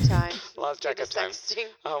lost track of time. Lost track due of to time.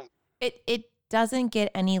 Sexting. It doesn't get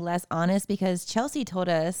any less honest because Chelsea told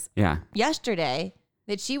us Yeah, yesterday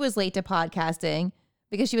that she was late to podcasting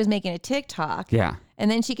because she was making a TikTok. yeah. And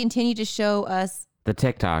then she continued to show us The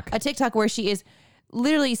TikTok. a TikTok where she is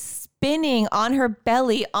literally spinning on her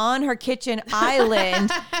belly on her kitchen island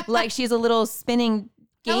like she's a little spinning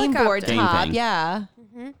game board Helicopter. Game top. thing. Yeah.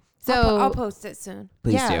 So I'll post it soon.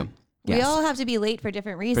 Please yeah. do. We Yes. all have to be late for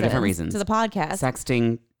different reasons. different reasons. To the podcast.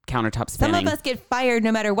 Sexting, countertop Some spinning. of us get fired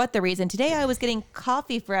no matter what the reason. Today I was getting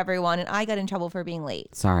coffee for everyone and I got in trouble for being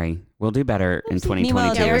late. Sorry, we'll do better in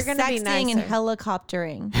Meanwhile, 2022. they were We're gonna be sexting and nicer.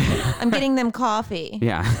 helicoptering. I'm getting them coffee.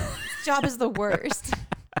 Yeah. This job is the worst.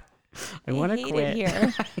 I want to hate quit. it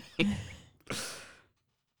here.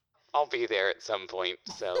 I'll be there at some point,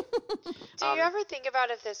 so. Do you ever think about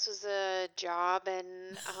if this was a job and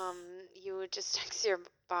you would just text your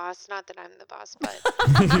boss, not that I'm the boss,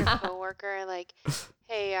 but your coworker, like,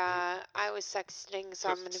 hey, I was sexting, so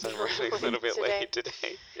I'm going to So be we're running a little bit today. late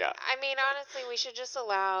today. Yeah. I mean, honestly, we should just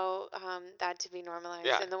allow that to be normalized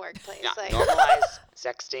Yeah. in the workplace. Yeah, Like, normalize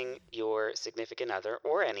sexting your significant other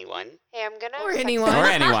or anyone. hey, I'm going to Or anyone. Or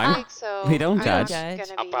anyone. so We don't I'm judge. just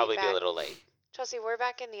gonna I'll probably be back. a little late. Chelsea, we're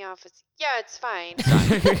back in the office. Yeah, it's fine.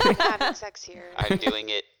 Fine. We're having sex here. I'm doing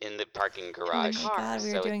it in the parking garage. car. God, we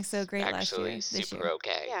were so doing it's so great last year. actually This super year.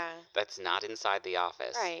 okay. Yeah, That's not inside the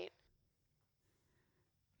office. right.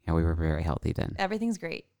 Yeah, we were very healthy then. Everything's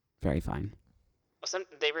great. Very fine. Well,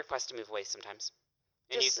 they request to move away sometimes.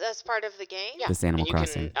 And Just as part of the game? yeah, This Animal and you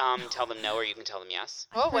Crossing. can tell them no or you can tell them yes.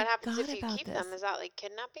 Oh, what happens if forgot you about keep this. them? Is that like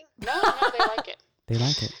kidnapping? No, they like it. They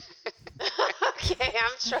like it. Okay,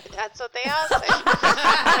 I'm sure that's what they all say.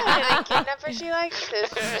 And kidnapper, she likes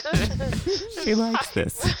this. She likes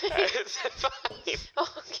this. It's fine.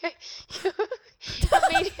 Okay. You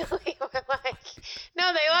immediately were like,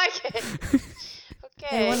 no, they like it. They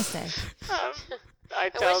Okay. want to stay. I I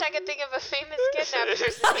wish I could think of a famous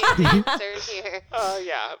kidnappers named answers here. Oh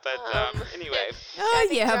yeah, but anyway, Oh, I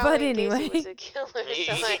think yeah, but Charlie anyway. Casey was a killer, he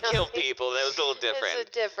so I don't killed think- people. That was a little different. It's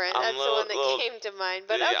a different. Um, That's little- the one that little- came to mind.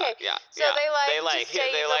 But Yeah, okay. yeah, So yeah. they like to stay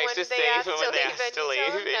they even like when to they stay ask even to when they leave ask and to you leave,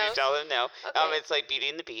 tell them and you no. tell them no. Okay. It's like Beauty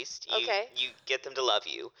and the Beast. You Okay. you get them to love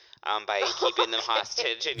you by keeping them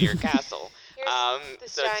hostage in your castle. Here's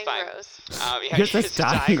this So it's dying fine. rose. Yeah, Here's this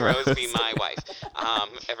dying Rose be rose. my wife.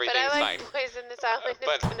 But Everything's I like fine. boys in this island.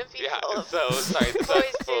 But It's gonna be yeah, full of so sorry, this boys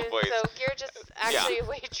is full soon. of boys. So you're just actually a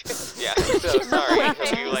waitress. Yeah, so sorry.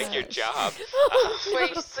 Right. You like your job. Where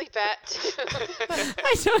you sleep at too.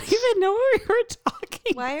 I don't even know what we were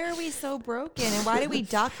talking. Why are we so broken and why do we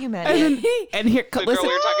document And, it? then, and here, The girl listen.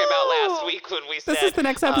 we were talking about last week when we said This is the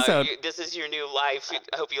next episode. this is your new life.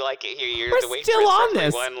 I hope you like it here. You're We're the waitress still on for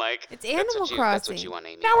this. everyone. Like It's that's Animal what you, That's what Crossing. you want,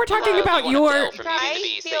 Amy. Now we're talking You about want your- Adele from Beauty and I the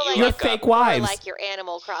Beast feel that like you Your look fake up. wives. Like your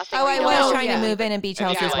Animal Crossing. Oh, where I you was don't- trying yeah. to move in and be And you're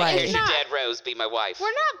Chelsea's like, wife. here's your Not- dead Rose. Be my wife. We're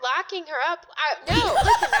not locking her up. No,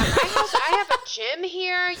 listen. At my house, I have a gym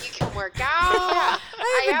here. You can work out.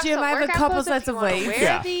 I have a gym. some I have a workout couple clothes if sets you of wanna weights. Wear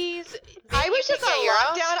Yeah. these. I You was can just on get your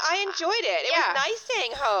own. lockdown. I enjoyed it. It Yeah. was nice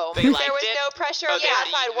staying home. They there liked was it? no pressure of Okay, the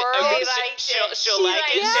outside world. okay, They liked she'll it. she'll She like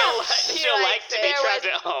liked it. it. She'll She like liked to it. be There trapped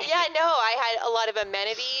was- at home. Yeah, no, I had a lot of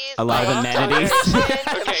amenities. A lot of like amenities?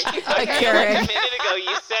 television, Okay, A okay. Keurig. A minute ago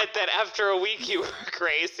you said that after a week you were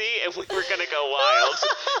crazy and we were gonna go wild.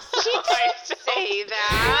 She So I didn't don't- say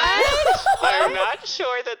that. I'm not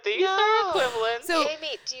sure that these are No. equivalent. So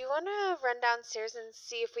Amy, do you want to run downstairs and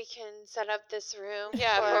see if we can set up this room?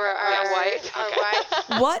 Yeah, for our wife. Our Okay.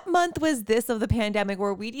 wife. what month was this of the pandemic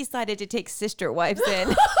where we decided to take sister wives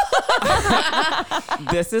in?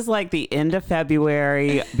 This is like the end of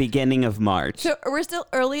February, beginning of March. So we're still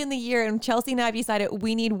early in the year, and Chelsea and I have decided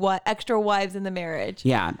we need what extra wives in the marriage.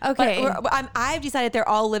 Yeah. Okay. But I've decided they're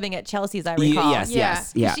all living at Chelsea's. I recall. Yes, Yeah.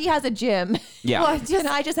 yes, yeah. She has a gym. Yeah. Well, and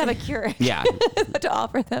I just have a Keurig. Yeah. to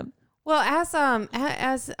offer them. Well, as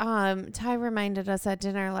Ty reminded us at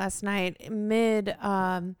dinner last night, mid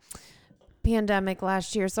pandemic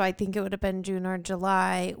last year, so I think it would have been June or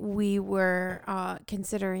July, we were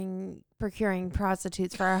considering procuring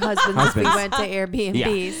prostitutes for our husbands if we went to Airbnb.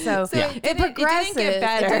 Yeah. So, So it it didn't progresses. get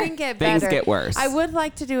better. It didn't get Things better. get worse. I would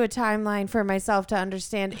like to do a timeline for myself to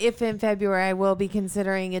understand if in February I will be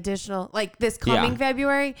considering additional, like this coming Yeah.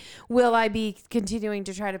 February, will I be continuing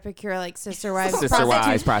to try to procure like sister wives, Sister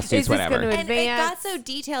wives, prostitutes, Is this whatever. going to And it got advance? so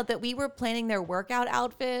detailed that we were planning their workout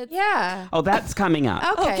outfits. Yeah. Oh, that's coming up.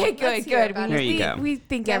 Okay, Okay, good, let's hear good. about There it. you go. We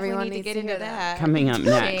think Definitely everyone need to needs get to into hear that. Coming up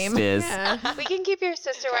next Shame. is Yeah. We can keep your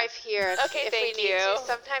sister wife here. Okay, if thank we need you. To.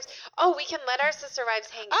 Sometimes. Oh, we can let our sister wives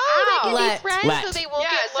hang Oh, out. they can Let- be friends let. so they won't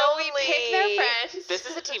yeah, get so lonely. we pick their friends. This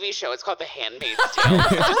is a TV show. It's called The Handmaid's Tale. So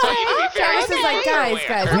I just want you to be very Travis is like, guys,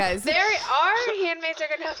 aware. guys. There are handmaids are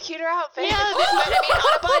gonna have cuter outfits. Yeah, but I mean,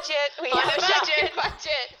 on a budget. We On have a budget.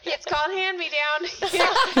 budget. It's called hand me down.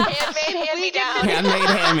 Handmade, hand me down. handmade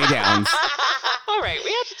hand-me-downs. All right,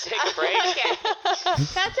 we have to take a break. Okay.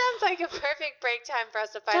 That sounds like a perfect break time for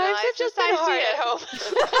us to Times finalize have just this been hard idea. at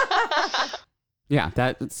home. Yeah,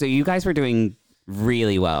 that. So you guys were doing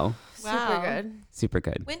really well. Wow. Super good. Super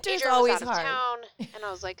good. Winter's Adrian always was out hard. of town, and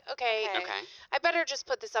I was like, okay, Okay. I better just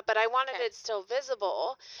put this up. But I wanted Okay. it still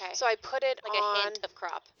visible, Okay. so I put it Like on. a hint of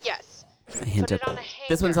crop. Yes. A hint Put of- it on a hanger.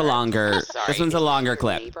 This one's a longer. Sorry. This one's a if longer you're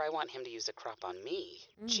clip. Neighbor, I want him to use a crop on me.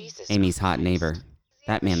 Jesus. Amy's hot Christ. neighbor. Does he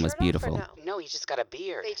That have a man was shirt off or beautiful. no? No, he's just got a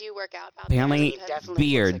beard. They do work out. Apparently, He definitely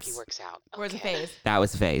beards. looks like he works out. Or the Okay. face. That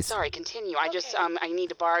was a phase. Sorry, continue. I just Okay. I need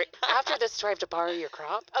to borrow after this. Do I have to borrow your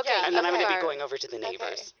crop? Okay. And then I'm okay. going to be going over to the Okay.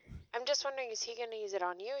 neighbors. I'm just wondering, is he going to use it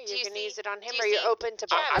on you? Or Do you're you going to see- use it on him, do you or you're see- open to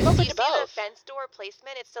both? I'm open Do to you see the both. fence door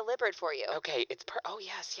placement? It's delivered for you. Okay, it's oh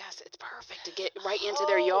yes, it's perfect to get right into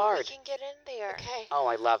their Oh, yard. We can get in there. Okay. Oh,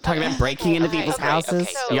 I love Talking that. about breaking into Okay, people's okay, houses,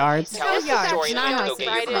 so- yards. Tell us the yards, story and not then go houses. get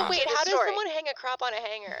your Right crop. in. Wait, the how does story. someone hang a crop on a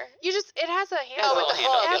hanger? You just, it has a handle. Oh, with the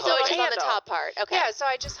hook. It has Okay. a So it's just on the handle. top part. Okay. Yeah, so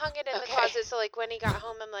I just hung it in the Okay. closet. So like when he got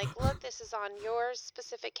home, I'm like, look, this is on your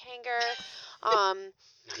specific hanger.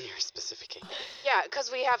 Your specific hanger. Yeah,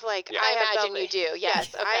 because we have like Yeah. I I have imagine the- you do.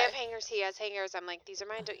 Yes. Okay. I have hangers. He has hangers. I'm like, these are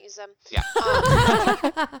mine. Don't use them. Yeah.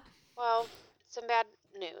 Well, some bad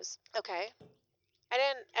news. Okay. I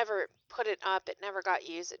didn't ever put it up. It never got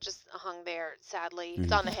used. It just hung there, sadly. Mhm.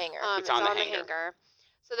 It's on the hanger. It's on the hanger.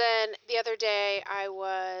 So then the other day I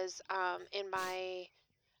was in my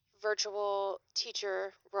virtual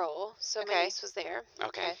teacher role. So my Okay. niece was there.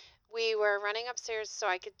 Okay. We were running upstairs so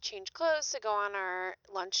I could change clothes to go on our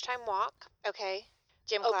lunchtime walk. Okay.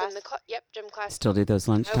 Gym Open class. the gym class. Still do those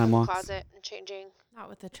Open lunchtime the walks. closet and changing. Not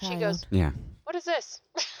with the She child. goes, Yeah. "What is this?"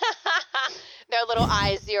 Their little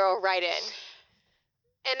eyes zero right in.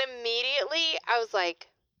 And immediately I was like,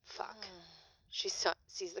 "Fuck." Mm. She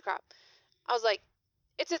sees the crop. I was like,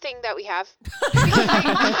 "It's a thing that we have."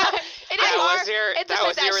 It is That our- was your it's a that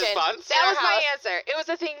was your possession. response. That our was my house. answer. It was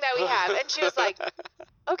a thing that we have. And she was like,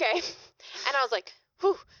 "Okay." And I was like,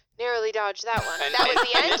 "Whew, narrowly dodged that one." And, That was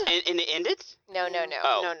the end? And it ended. No, no, no.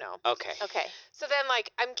 Oh. No. Okay. Okay. So then,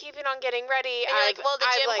 like, I'm keeping on getting ready. And you're like, well, the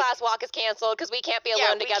I've, gym like, class walk is canceled because we can't be yeah,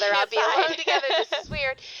 alone we together can't outside. be alone together. This is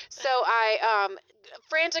weird. So I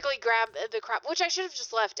frantically grabbed the crop, which I should have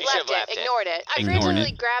just left it. You should have left it. Ignored it. I Ignoring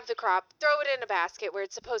frantically it. grab the crop, throw it in a basket where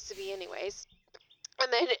it's supposed to be anyways.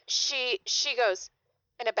 And then she goes,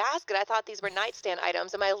 In a basket. I thought these were nightstand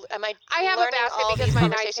items. Am I I have a learning basket all because these my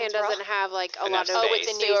conversations nightstand wrong? doesn't have like a Enough lot of space. Oh, with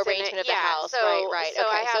the space new in it. arrangement of the Yeah, house. So, Right. So I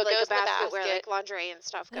Okay. have So it like goes a in the basket where like basket. lingerie and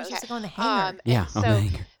stuff No, goes. she has to go on the hanger. Yeah. and on the so,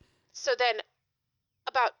 hanger. so then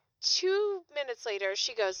about 2 minutes later,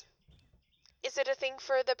 she goes, "Is it a thing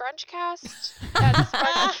for the brunch cast?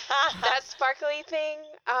 That sparkly thing?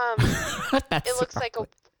 That's It looks like a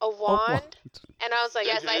wand." And I was like,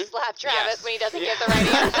 Yes, I Mhm. slap Travis Yes. when he doesn't Yeah. get the right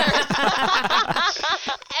answer.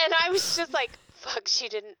 And I was just like, fuck, she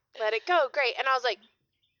didn't let it go. Great. And I was like,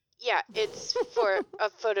 yeah, it's for a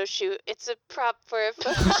photo shoot. It's a prop for a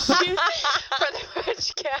photo shoot for the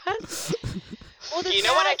brunch cast. Well, You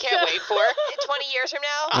know what I can't wait for? 20 years from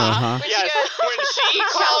now? Uh-huh. When she Yes, goes, when she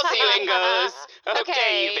calls you Chelsea. and goes, "Okay,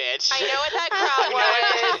 Okay, you bitch." I know what that crowd I know what was.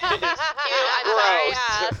 that is. You, I'm sorry I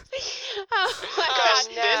Gross. asked. Oh my Gosh,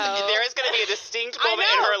 gosh. there is going to be a distinct I moment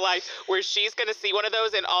in know. her life where she's going to see one of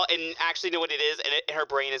those and actually know what it is, and her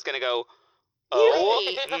brain is going to go, "Oh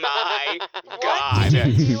Wait. my What god!"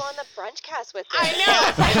 did you do on the brunch cast with I this?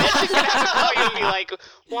 know. And then she's going to have to call you and be like,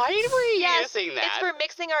 "Why were you Yes, using that?" It's for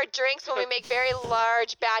mixing our drinks when we make very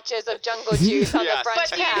large batches of jungle juice on Yes. the brunch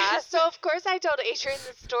But cast. so of course I told Adrian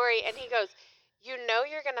the story, and he goes, "You know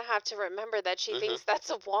you're gonna have to remember that she thinks that's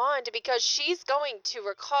a wand because she's going to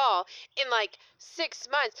recall in like 6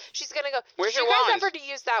 months. She's gonna go. Where's Did your you guys wand?" ever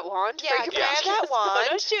use that wand Yeah, for your can I have brunch that wand?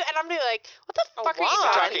 photo shoot?" And I'm gonna be like, "What the A fuck are you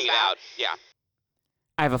wand? talking talking about?" about. Yeah.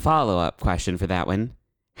 I have a follow-up question for that one.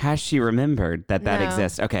 Has she remembered that No.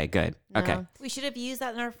 exists? Okay, good. Okay. No. We should have used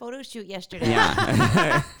that in our photo shoot yesterday.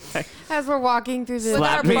 Yeah. As we're walking through the With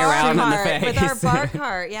Slap our me bar around in the cart. With our face. bar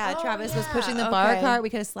cart. Yeah, Oh, Travis was yeah, pushing the bar okay. cart. We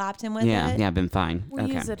could have slapped him with yeah, it. yeah, been fine. We'll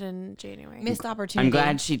Okay. use it in January. Missed opportunity. I'm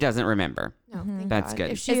glad she doesn't remember. No, thank That's God.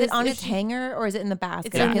 good. If she Is it was- on if its she- hanger or is it in the basket?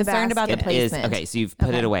 It's I'm in the concerned about the basket. It is placement. okay. So you've put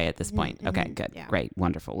it Okay. away at this point. Mhm, Okay, mhm, good, yeah. great,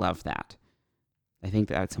 wonderful. Love that. I think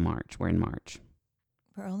that's March. We're in March.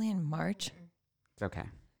 We're only in March. It's okay.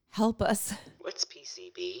 Help us. What's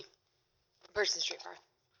PCB? Person Street Bar.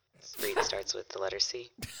 Street starts with the letter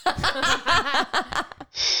C.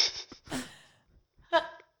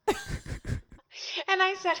 And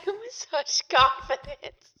I said it with such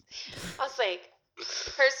confidence. I was like,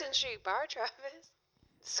 Person Street Bar, Travis.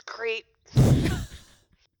 Scrape.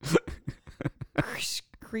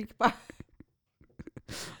 Creek bar.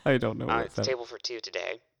 I don't know It's table for two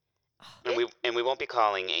today, and we won't be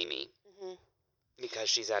calling Amy Hmm. because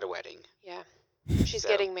she's at a wedding. Yeah. She's So-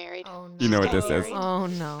 getting married. Oh, no. You know what this Getting is. married. Oh,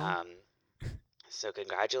 no. So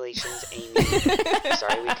congratulations, Amy.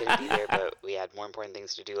 Sorry we couldn't be there, but we had more important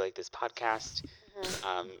things to do, like this podcast.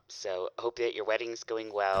 Mhm. So hope that your wedding's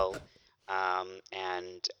going well.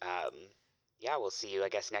 And yeah, we'll see you, I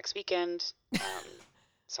guess, next weekend.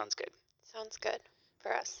 Sounds good. Sounds good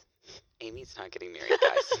for us. Amy's not getting married,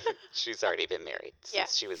 guys. She's already been married since Yeah.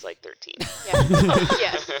 she was like 13. Yeah.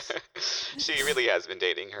 Yes. She really has been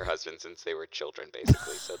dating her husband since they were children,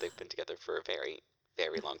 basically. So they've been together for a very,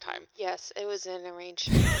 very long time. Yes, it was an arranged.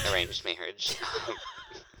 Arranged marriage.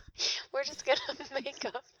 We're just gonna make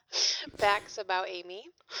up facts about Amy.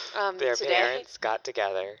 Their Today. parents got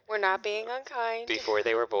together We're not being unkind. before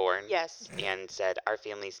they were born. Yes. And said our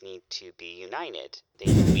families need to be united.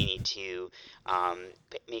 We need to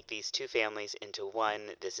make these two families into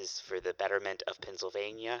one. This is for the betterment of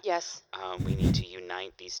Pennsylvania. Yes. We need to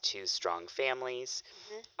unite these two strong families.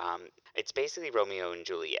 Mhm. It's basically Romeo and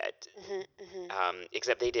Juliet, Mhm. Mhm.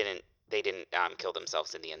 except they didn't kill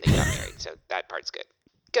themselves in the end. They got married, so that part's good.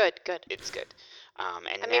 Good. Good. It's good. And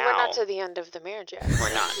I now mean, we're not to the end of the marriage yet.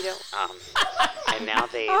 we're not. You don't. And now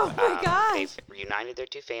they've Oh my gosh. they've reunited their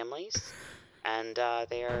two families, and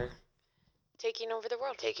they are Taking over the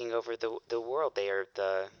world. taking over the world. They're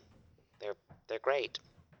great.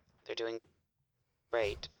 They're doing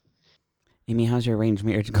great. Amy, how's your arranged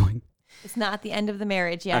marriage going? It's not the end of the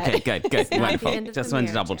marriage yet. Okay, good, good, Not the wonderful. end of the Just wanted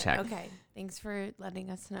to marriage double yet. check. Okay. Thanks for letting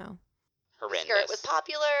us know. Horrendous. Skirt was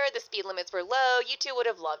popular. The speed limits were low. You two would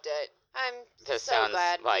have loved it. I'm This so sounds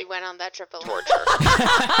glad we like went on that trip alone. torture.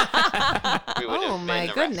 We would Oh, have my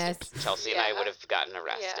been goodness. arrested. Chelsea and I Yeah. would have gotten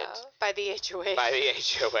arrested Yeah. By the HOA. by the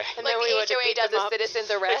HOA. And Like then we the would have HOA beat does them a up.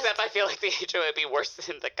 citizen's arrest. Except I feel like the HOA would be worse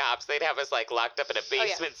than the cops. They'd have us like locked up in a yeah.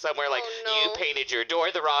 basement somewhere. Like Oh, no. you painted your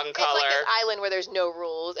door the wrong It's color. like this island where there's no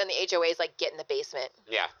rules, and the HOA is like, get in the basement.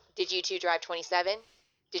 Yeah. Did you two drive 27?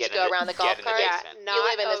 Did Get you go in the- around the get golf in the cart? basement. Yeah, You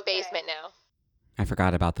live in not this okay. basement now. I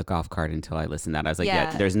forgot about the golf cart until I listened to that. I was like,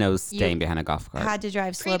 yeah, Yeah. there's no staying behind a golf cart. Had to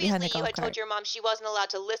drive slow behind the Previously, you golf had cart. told your mom she wasn't allowed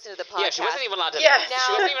to listen to the podcast. Yeah, she wasn't even allowed to. Yeah.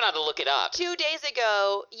 She wasn't even allowed to look it up. 2 days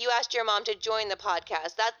ago, you asked your mom to join the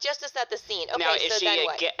podcast. That's just to set the scene. Okay, now, so is she then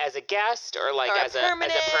what? as a guest or like Or a as a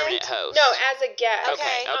permanent permanent- host? No, as a guest.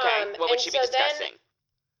 Okay. Okay. What would she be and so then- discussing?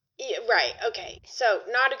 Yeah, right. Okay. So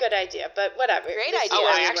not a good idea, but whatever. Great This is idea. Oh,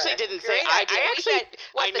 where I we actually were. didn't say. Great I idea. We actually. said,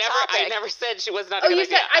 what's I the never. I topic? never said she was not a Oh, good you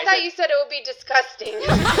idea. said. I thought you said it would be disgusting.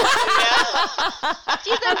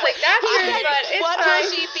 I was like, that's weird, but it's What fine.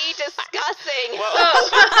 will she be discussing? Oh.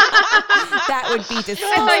 That would be I thought you said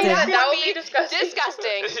disgusting. that would be disgusting.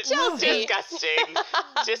 Disgusting. Chelsea. Disgusting.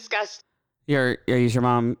 Disgusting. Is your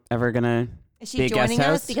mom ever gonna? Is Be a she guest joining us?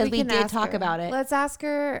 host? Because we can did ask talk her. about it. Let's ask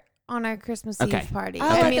her on our Christmas Okay. Eve party. Oh,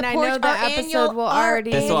 I at mean, the I porch- know the our episode annual- will our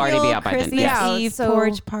already. This will already be annual out by then. Christmas Yes. Eve So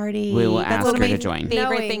porch party. we will That's ask one of her my to join. favorite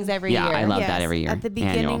Knowing- things every Yeah, year. I love that every year. At the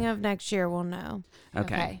beginning Annual. of next year, we'll know.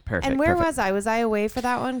 Okay, perfect. And where perfect. was I? Was I away for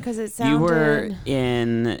that one? Because it sounded. You were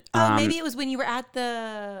in Oh, maybe it was when you were at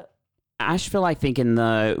the. Asheville, I think, in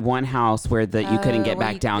the one house where you couldn't get where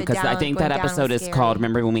back you- down, the because I down- think going that down was episode is scary. called.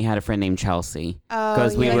 Remember when we had a friend named Chelsea? Oh,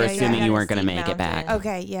 Because we yeah, were yeah, assuming yeah. you weren't going to Steep make it back. Mountain.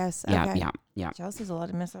 Okay. Yes. Yeah, okay. yeah. Chelsea's a lot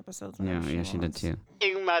of missed episodes. Yeah, she did too.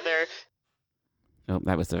 You mother. Oh,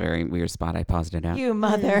 that was a very weird spot. I paused it out. You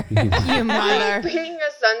mother. You Bringing mother.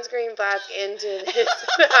 a sunscreen flask into this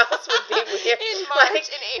house would be weird. In March Like,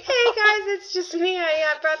 and April. hey guys, it's just me.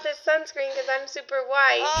 I brought this sunscreen because I'm super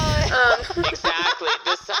white. Exactly.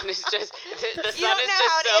 The sun is just. The You sun don't is know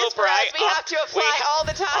how just it so is for us. bright. We have to apply all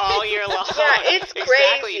the time. all year long. Yeah, it's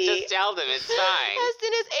Exactly. crazy. Just tell them it's fine. As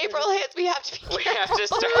soon as April hits, we have to be We have to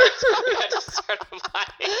careful. start. We have to start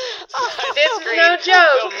applying This is sunscreen no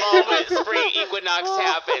joke. The moment spring equinox equinox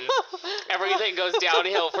happens, everything goes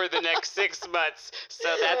downhill for the next 6 months. So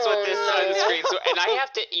that's what this sunscreen's for. And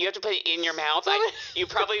you have to put it in your mouth. You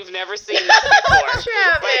probably have never seen this before.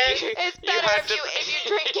 Travis. It's better if you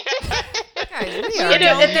drink it. Guys, we And are it-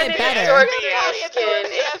 don't and then get it better. absorbs through Yeah, your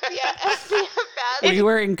it's skin. SPF bad. We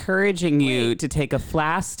were encouraging you to take a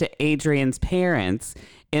flask to Adrian's parents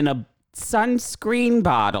in a sunscreen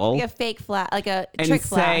bottle Like a fake flat, like a and trick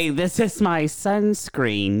say, flask. "This is my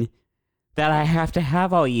sunscreen that I have to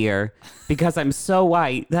have all year because I'm so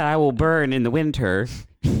white that I will burn in the winter."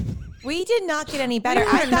 We did not get any better. We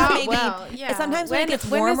I were thought not maybe well, yeah. sometimes when it gets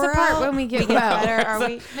when is the warmer part out, when we get we well? better. Are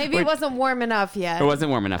we? Maybe it wasn't warm enough yet. It wasn't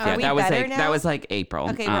warm enough Are yet. we That was better like now? that was like April.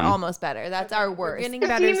 Okay, we're almost better. That's our worst. Getting You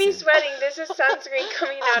better. see me soon. sweating. This is sunscreen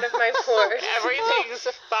coming out of my pores. Everything's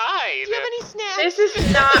fine. Do you have any snacks? This is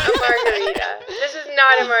not a margarita. This is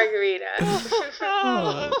not a margarita.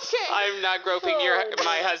 Okay. I'm not groping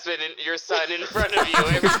my husband and your son in front of you.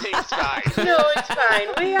 Everything's fine. No, it's fine.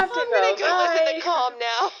 We have to I'm gonna go listen Bye. to Calm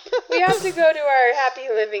now. We have to go to our happy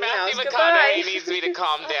living Matthew house. Goodbye. McConaughey needs me to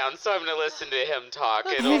calm down, so I'm going to listen to him talk.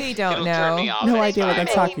 We don't it'll turn me know. off. No It's idea what fine.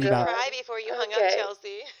 that's talking about. Cry before you hung up, Okay.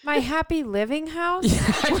 Chelsea. My happy living house?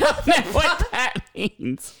 I don't know what that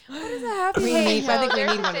means. What is a happy We living need- I house? think we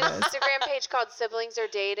There's need one of this those. Instagram page called Siblings Are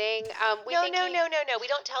Dating. We No. think We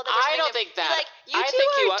don't tell them. I we're don't gonna think be that. Like, you I two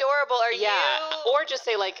think are you- adorable. Are Yeah, you? or just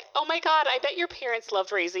say like, "Oh my God, I bet your parents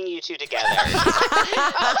loved raising you two together."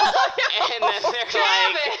 And then they're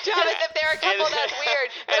Travis, if they're a couple, and- that's weird.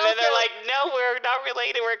 But And then they're also- like, "No, we're not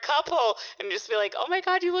related. We're a couple." And just be like, "Oh my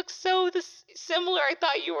God, you look so similar. I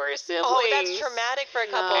thought you were a sibling." oh, that's traumatic for a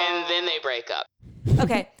couple. And then they break up.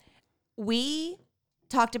 Okay, we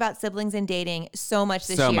talked about siblings and dating so much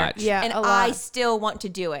this So year. much. Yeah, and a lot. I still want to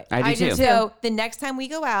do it. I do too. So the next time we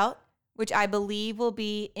go out, which I believe will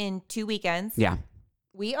be in 2 weekends, Yeah,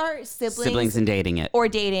 we are siblings and dating it. or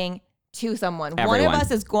dating to someone. One Everyone. of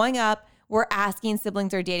us is going up. We're asking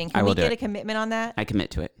siblings or dating. I Can will we do get it. a commitment on that, I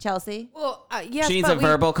commit to it. Chelsea? Well, yes, She needs but a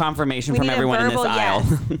verbal confirmation we from need a everyone verbal in this aisle.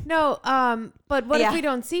 No, but what Yeah. if we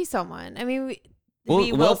don't see someone? I mean,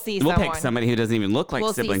 We will see We'll someone. pick somebody who doesn't even look like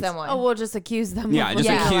We'll siblings. see someone. we'll just accuse them. Yeah, of just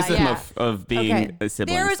looking accuse alike. them Yeah. of being Okay.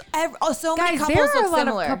 siblings. There is so many Guys, couples there are a look lot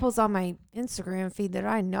similar. of couples on my Instagram feed that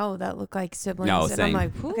I know that look like siblings. No, and same.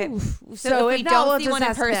 I'm like, Okay. oof. So if we no, don't we'll see just one in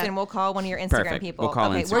ask person, them. we'll call one of your Instagram Perfect. people. We'll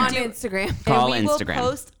call okay, Instagram. we're on doing. Instagram. Call and we Instagram. will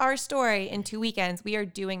post our story in 2 weekends. We are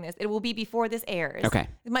doing this. It will be before this airs. Okay.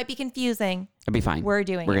 It might be confusing. It'll be fine. We're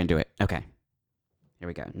doing We're it. gonna do it. Okay. Here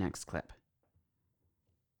we go. Next clip.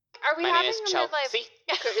 Are we My having name is a Chelsea. midlife?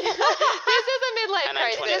 This is a midlife And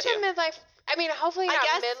I'm crisis. 22. This is a midlife. I mean, hopefully I not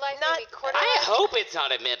guess midlife, not- maybe quarter I life. hope it's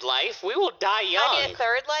not a midlife. We will die young. I mean, a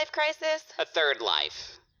third life crisis. A third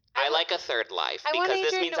life. I like a third life I want because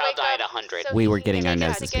this Adrian means to I'll wake die up at 100. so We he were can getting our take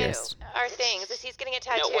us noses to go. pierced. Our things. He's getting a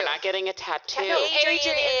tattoo. No, we're not getting a tattoo. No, Adrian is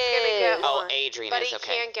gonna get Oh, one. Adrian But is he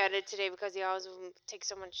okay. can't get it today because he always takes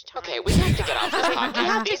so much time. Okay, we have to get off this We have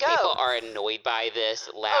podcast. to These go. people are annoyed by this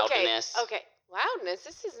loudness. Okay. Loudness.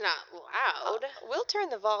 This is not loud. We'll turn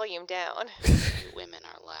the volume down. You women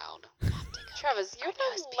are loud. Travis, you're Our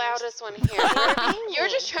nose the pierced. loudest one here. You're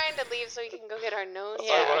just trying to leave so we can go get our nose.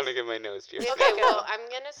 Yeah. I want to get my nose pierced. Okay, well, I'm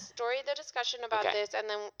gonna story the discussion about Okay. this, and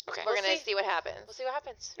then Okay. We're we'll gonna see what happens. We'll see what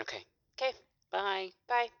happens. Okay. Okay, Bye.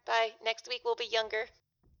 bye. Bye. Next week we'll be younger.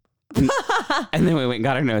 And then we went and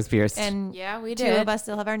got our nose pierced. And Yeah, we two did. of us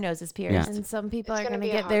still have our noses pierced. Yeah. And some people It's are gonna going to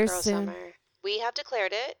be a get hot theirs girl soon. summer We have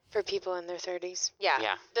declared it. for people in their 30s. Yeah.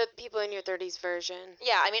 Yeah. The people in your 30s version,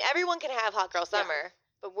 Yeah. I mean, everyone can have hot girl summer.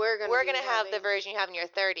 but we're gonna have the having- version you have in your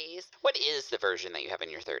 30s. What is the version that you have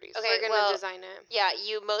in your 30s? Okay, We're gonna well, design it. Yeah,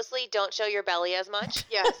 you mostly don't show your belly as much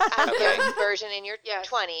Yes. as Okay. the version in your Yes.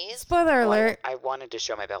 20s. Spoiler alert. I wanted to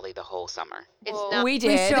show my belly the whole summer. It's Well, not. We We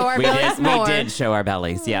did. show our we bellies did. more. We did show our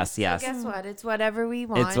bellies. Yes, So yes. guess what? It's whatever we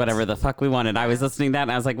want. It's whatever the fuck we wanted. I was listening to that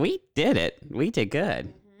and I was like, we did it. We did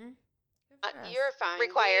good. You're fine.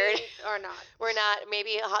 Required. We are not. We're not.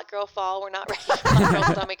 Maybe a hot girl fall. We're not ready for hot girl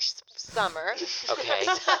stomach summer. Okay.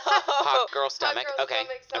 So- Hot girl stomach. girl Okay.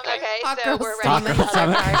 stomach, stomach. Okay. Okay, Hot so girl we're Hot ready girl for the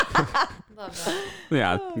other stomach. part. Love that.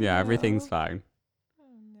 Yeah, Oh, yeah, everything's no. fine.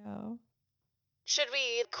 No. Should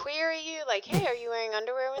we query you? Like, hey, are you wearing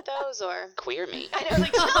underwear with those? Or Queer me. I know,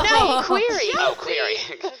 like, no, query. Oh, query.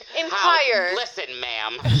 Inquire. How? Listen,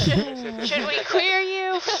 ma'am. Should we queer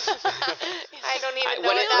you? I don't even know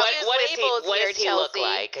What, what that what use does he, labels what here, does he look Chelsea.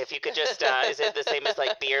 like? If you could just, is it the same as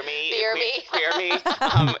like beer me? Beer me. Queer me?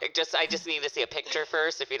 I just need to see a picture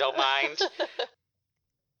first, if you don't mind.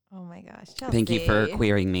 Oh my gosh. Thank you for Chelsea.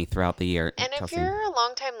 querying me throughout the year, And if Chelsea. you're a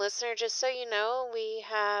longtime listener, just so you know, we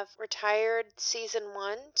have retired season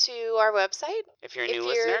 1 to our website. If you're a If new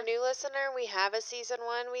you're listener, a new listener, we have a season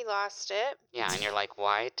 1. We lost it. yeah, and you're like,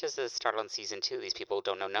 why does this start on season 2? These people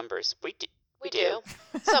don't know numbers. We do. We do.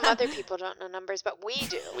 Some other people don't know numbers, but we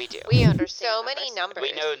do. We do. We understand So many numbers.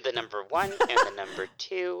 We know the number 1 and the number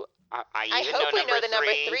 2. I even I hope we know the number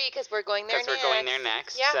 3 3 because we're going there because next. we're going there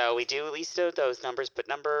next. Yeah. So we do at least know those numbers, but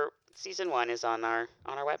season 1 is on our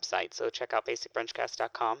website. So check out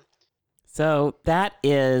basicbrunchcast.com. So that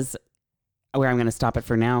is where I'm going to stop it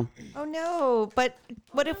for now. Oh no! But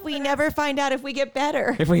what if we never find out if we get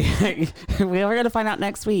better? If we are going to find out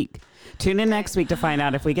next week. Tune in next week to find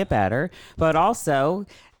out if we get better. But also,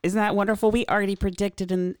 isn't that wonderful? We already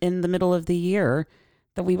predicted in the middle of the year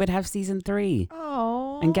that we would have season 3.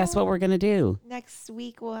 Oh. And guess what we're going to do? Next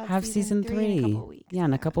week we'll Have season 3. in a couple weeks. Yeah,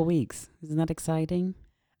 in a couple weeks. Isn't that exciting?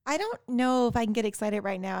 I don't know if I can get excited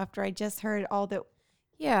right now after I just heard all that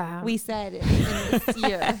Yeah. we said in this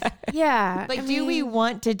year. Yeah. Like, do we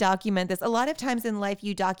want to document this? A lot of times in life,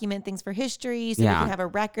 you document things for history so Yeah. we can have a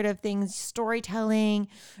record of things, storytelling,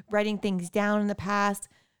 writing things down in the past.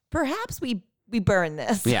 Perhaps we burn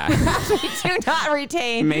this. Yeah. Perhaps we do not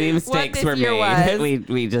retain Maybe what mistakes this were year made. was.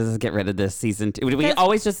 We just get rid of this season 2. We 'Cause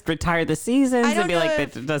always just retire the seasons I and don't be know like,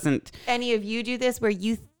 if- that doesn't. Any of you do this where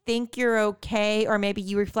you think you're okay, or maybe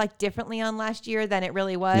you reflect differently on last year than it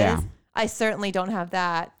really was? Yeah. I certainly don't have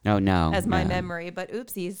that Oh, no. as my no. memory, but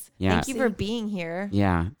oopsies. Yeah. Thank you for being here.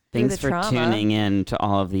 Yeah. Through Thanks the for trauma. tuning in to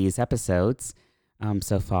all of these episodes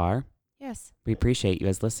so far. Yes. We appreciate you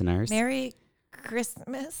as listeners. Merry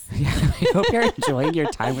Christmas. Yeah, I hope you're enjoying your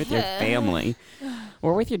time with your family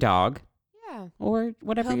or with your dog Yeah. or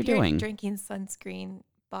whatever Hope you're doing. drinking sunscreen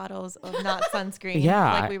bottles of not sunscreen.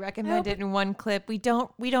 Yeah. Like we recommended in one clip. We don't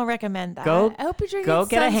recommend that. Go- I hope you're drinking Go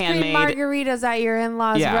get a sunscreen handmade- margaritas at your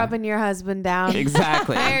in-laws, Yeah. rubbing your husband down.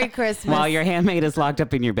 Exactly. Merry Christmas. While your handmaid is locked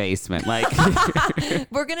up in your basement, like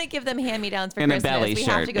We're gonna give them hand-me-downs for in a Christmas. belly we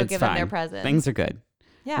shirt. have to go it's give fine. them their presents. Things are good.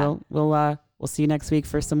 Yeah. We'll see you next week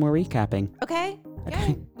for some more recapping. Okay.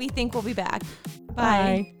 Okay. We think we'll be back.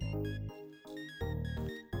 Bye.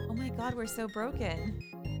 Oh my God, we're so broken.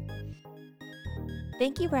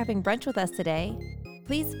 Thank you for having brunch with us today.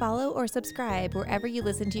 Please follow or subscribe wherever you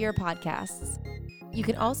listen to your podcasts. You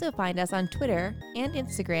can also find us on Twitter and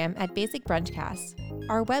Instagram at Basic Brunchcast,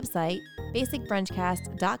 our website,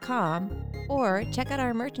 basicbrunchcast.com, or check out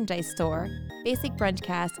our merchandise store,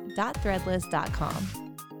 basicbrunchcast.threadless.com.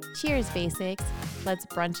 Cheers, Basics. Let's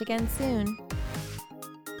brunch again soon.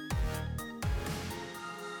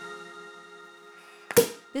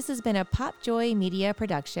 This has been a Popjoy Media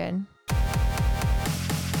production.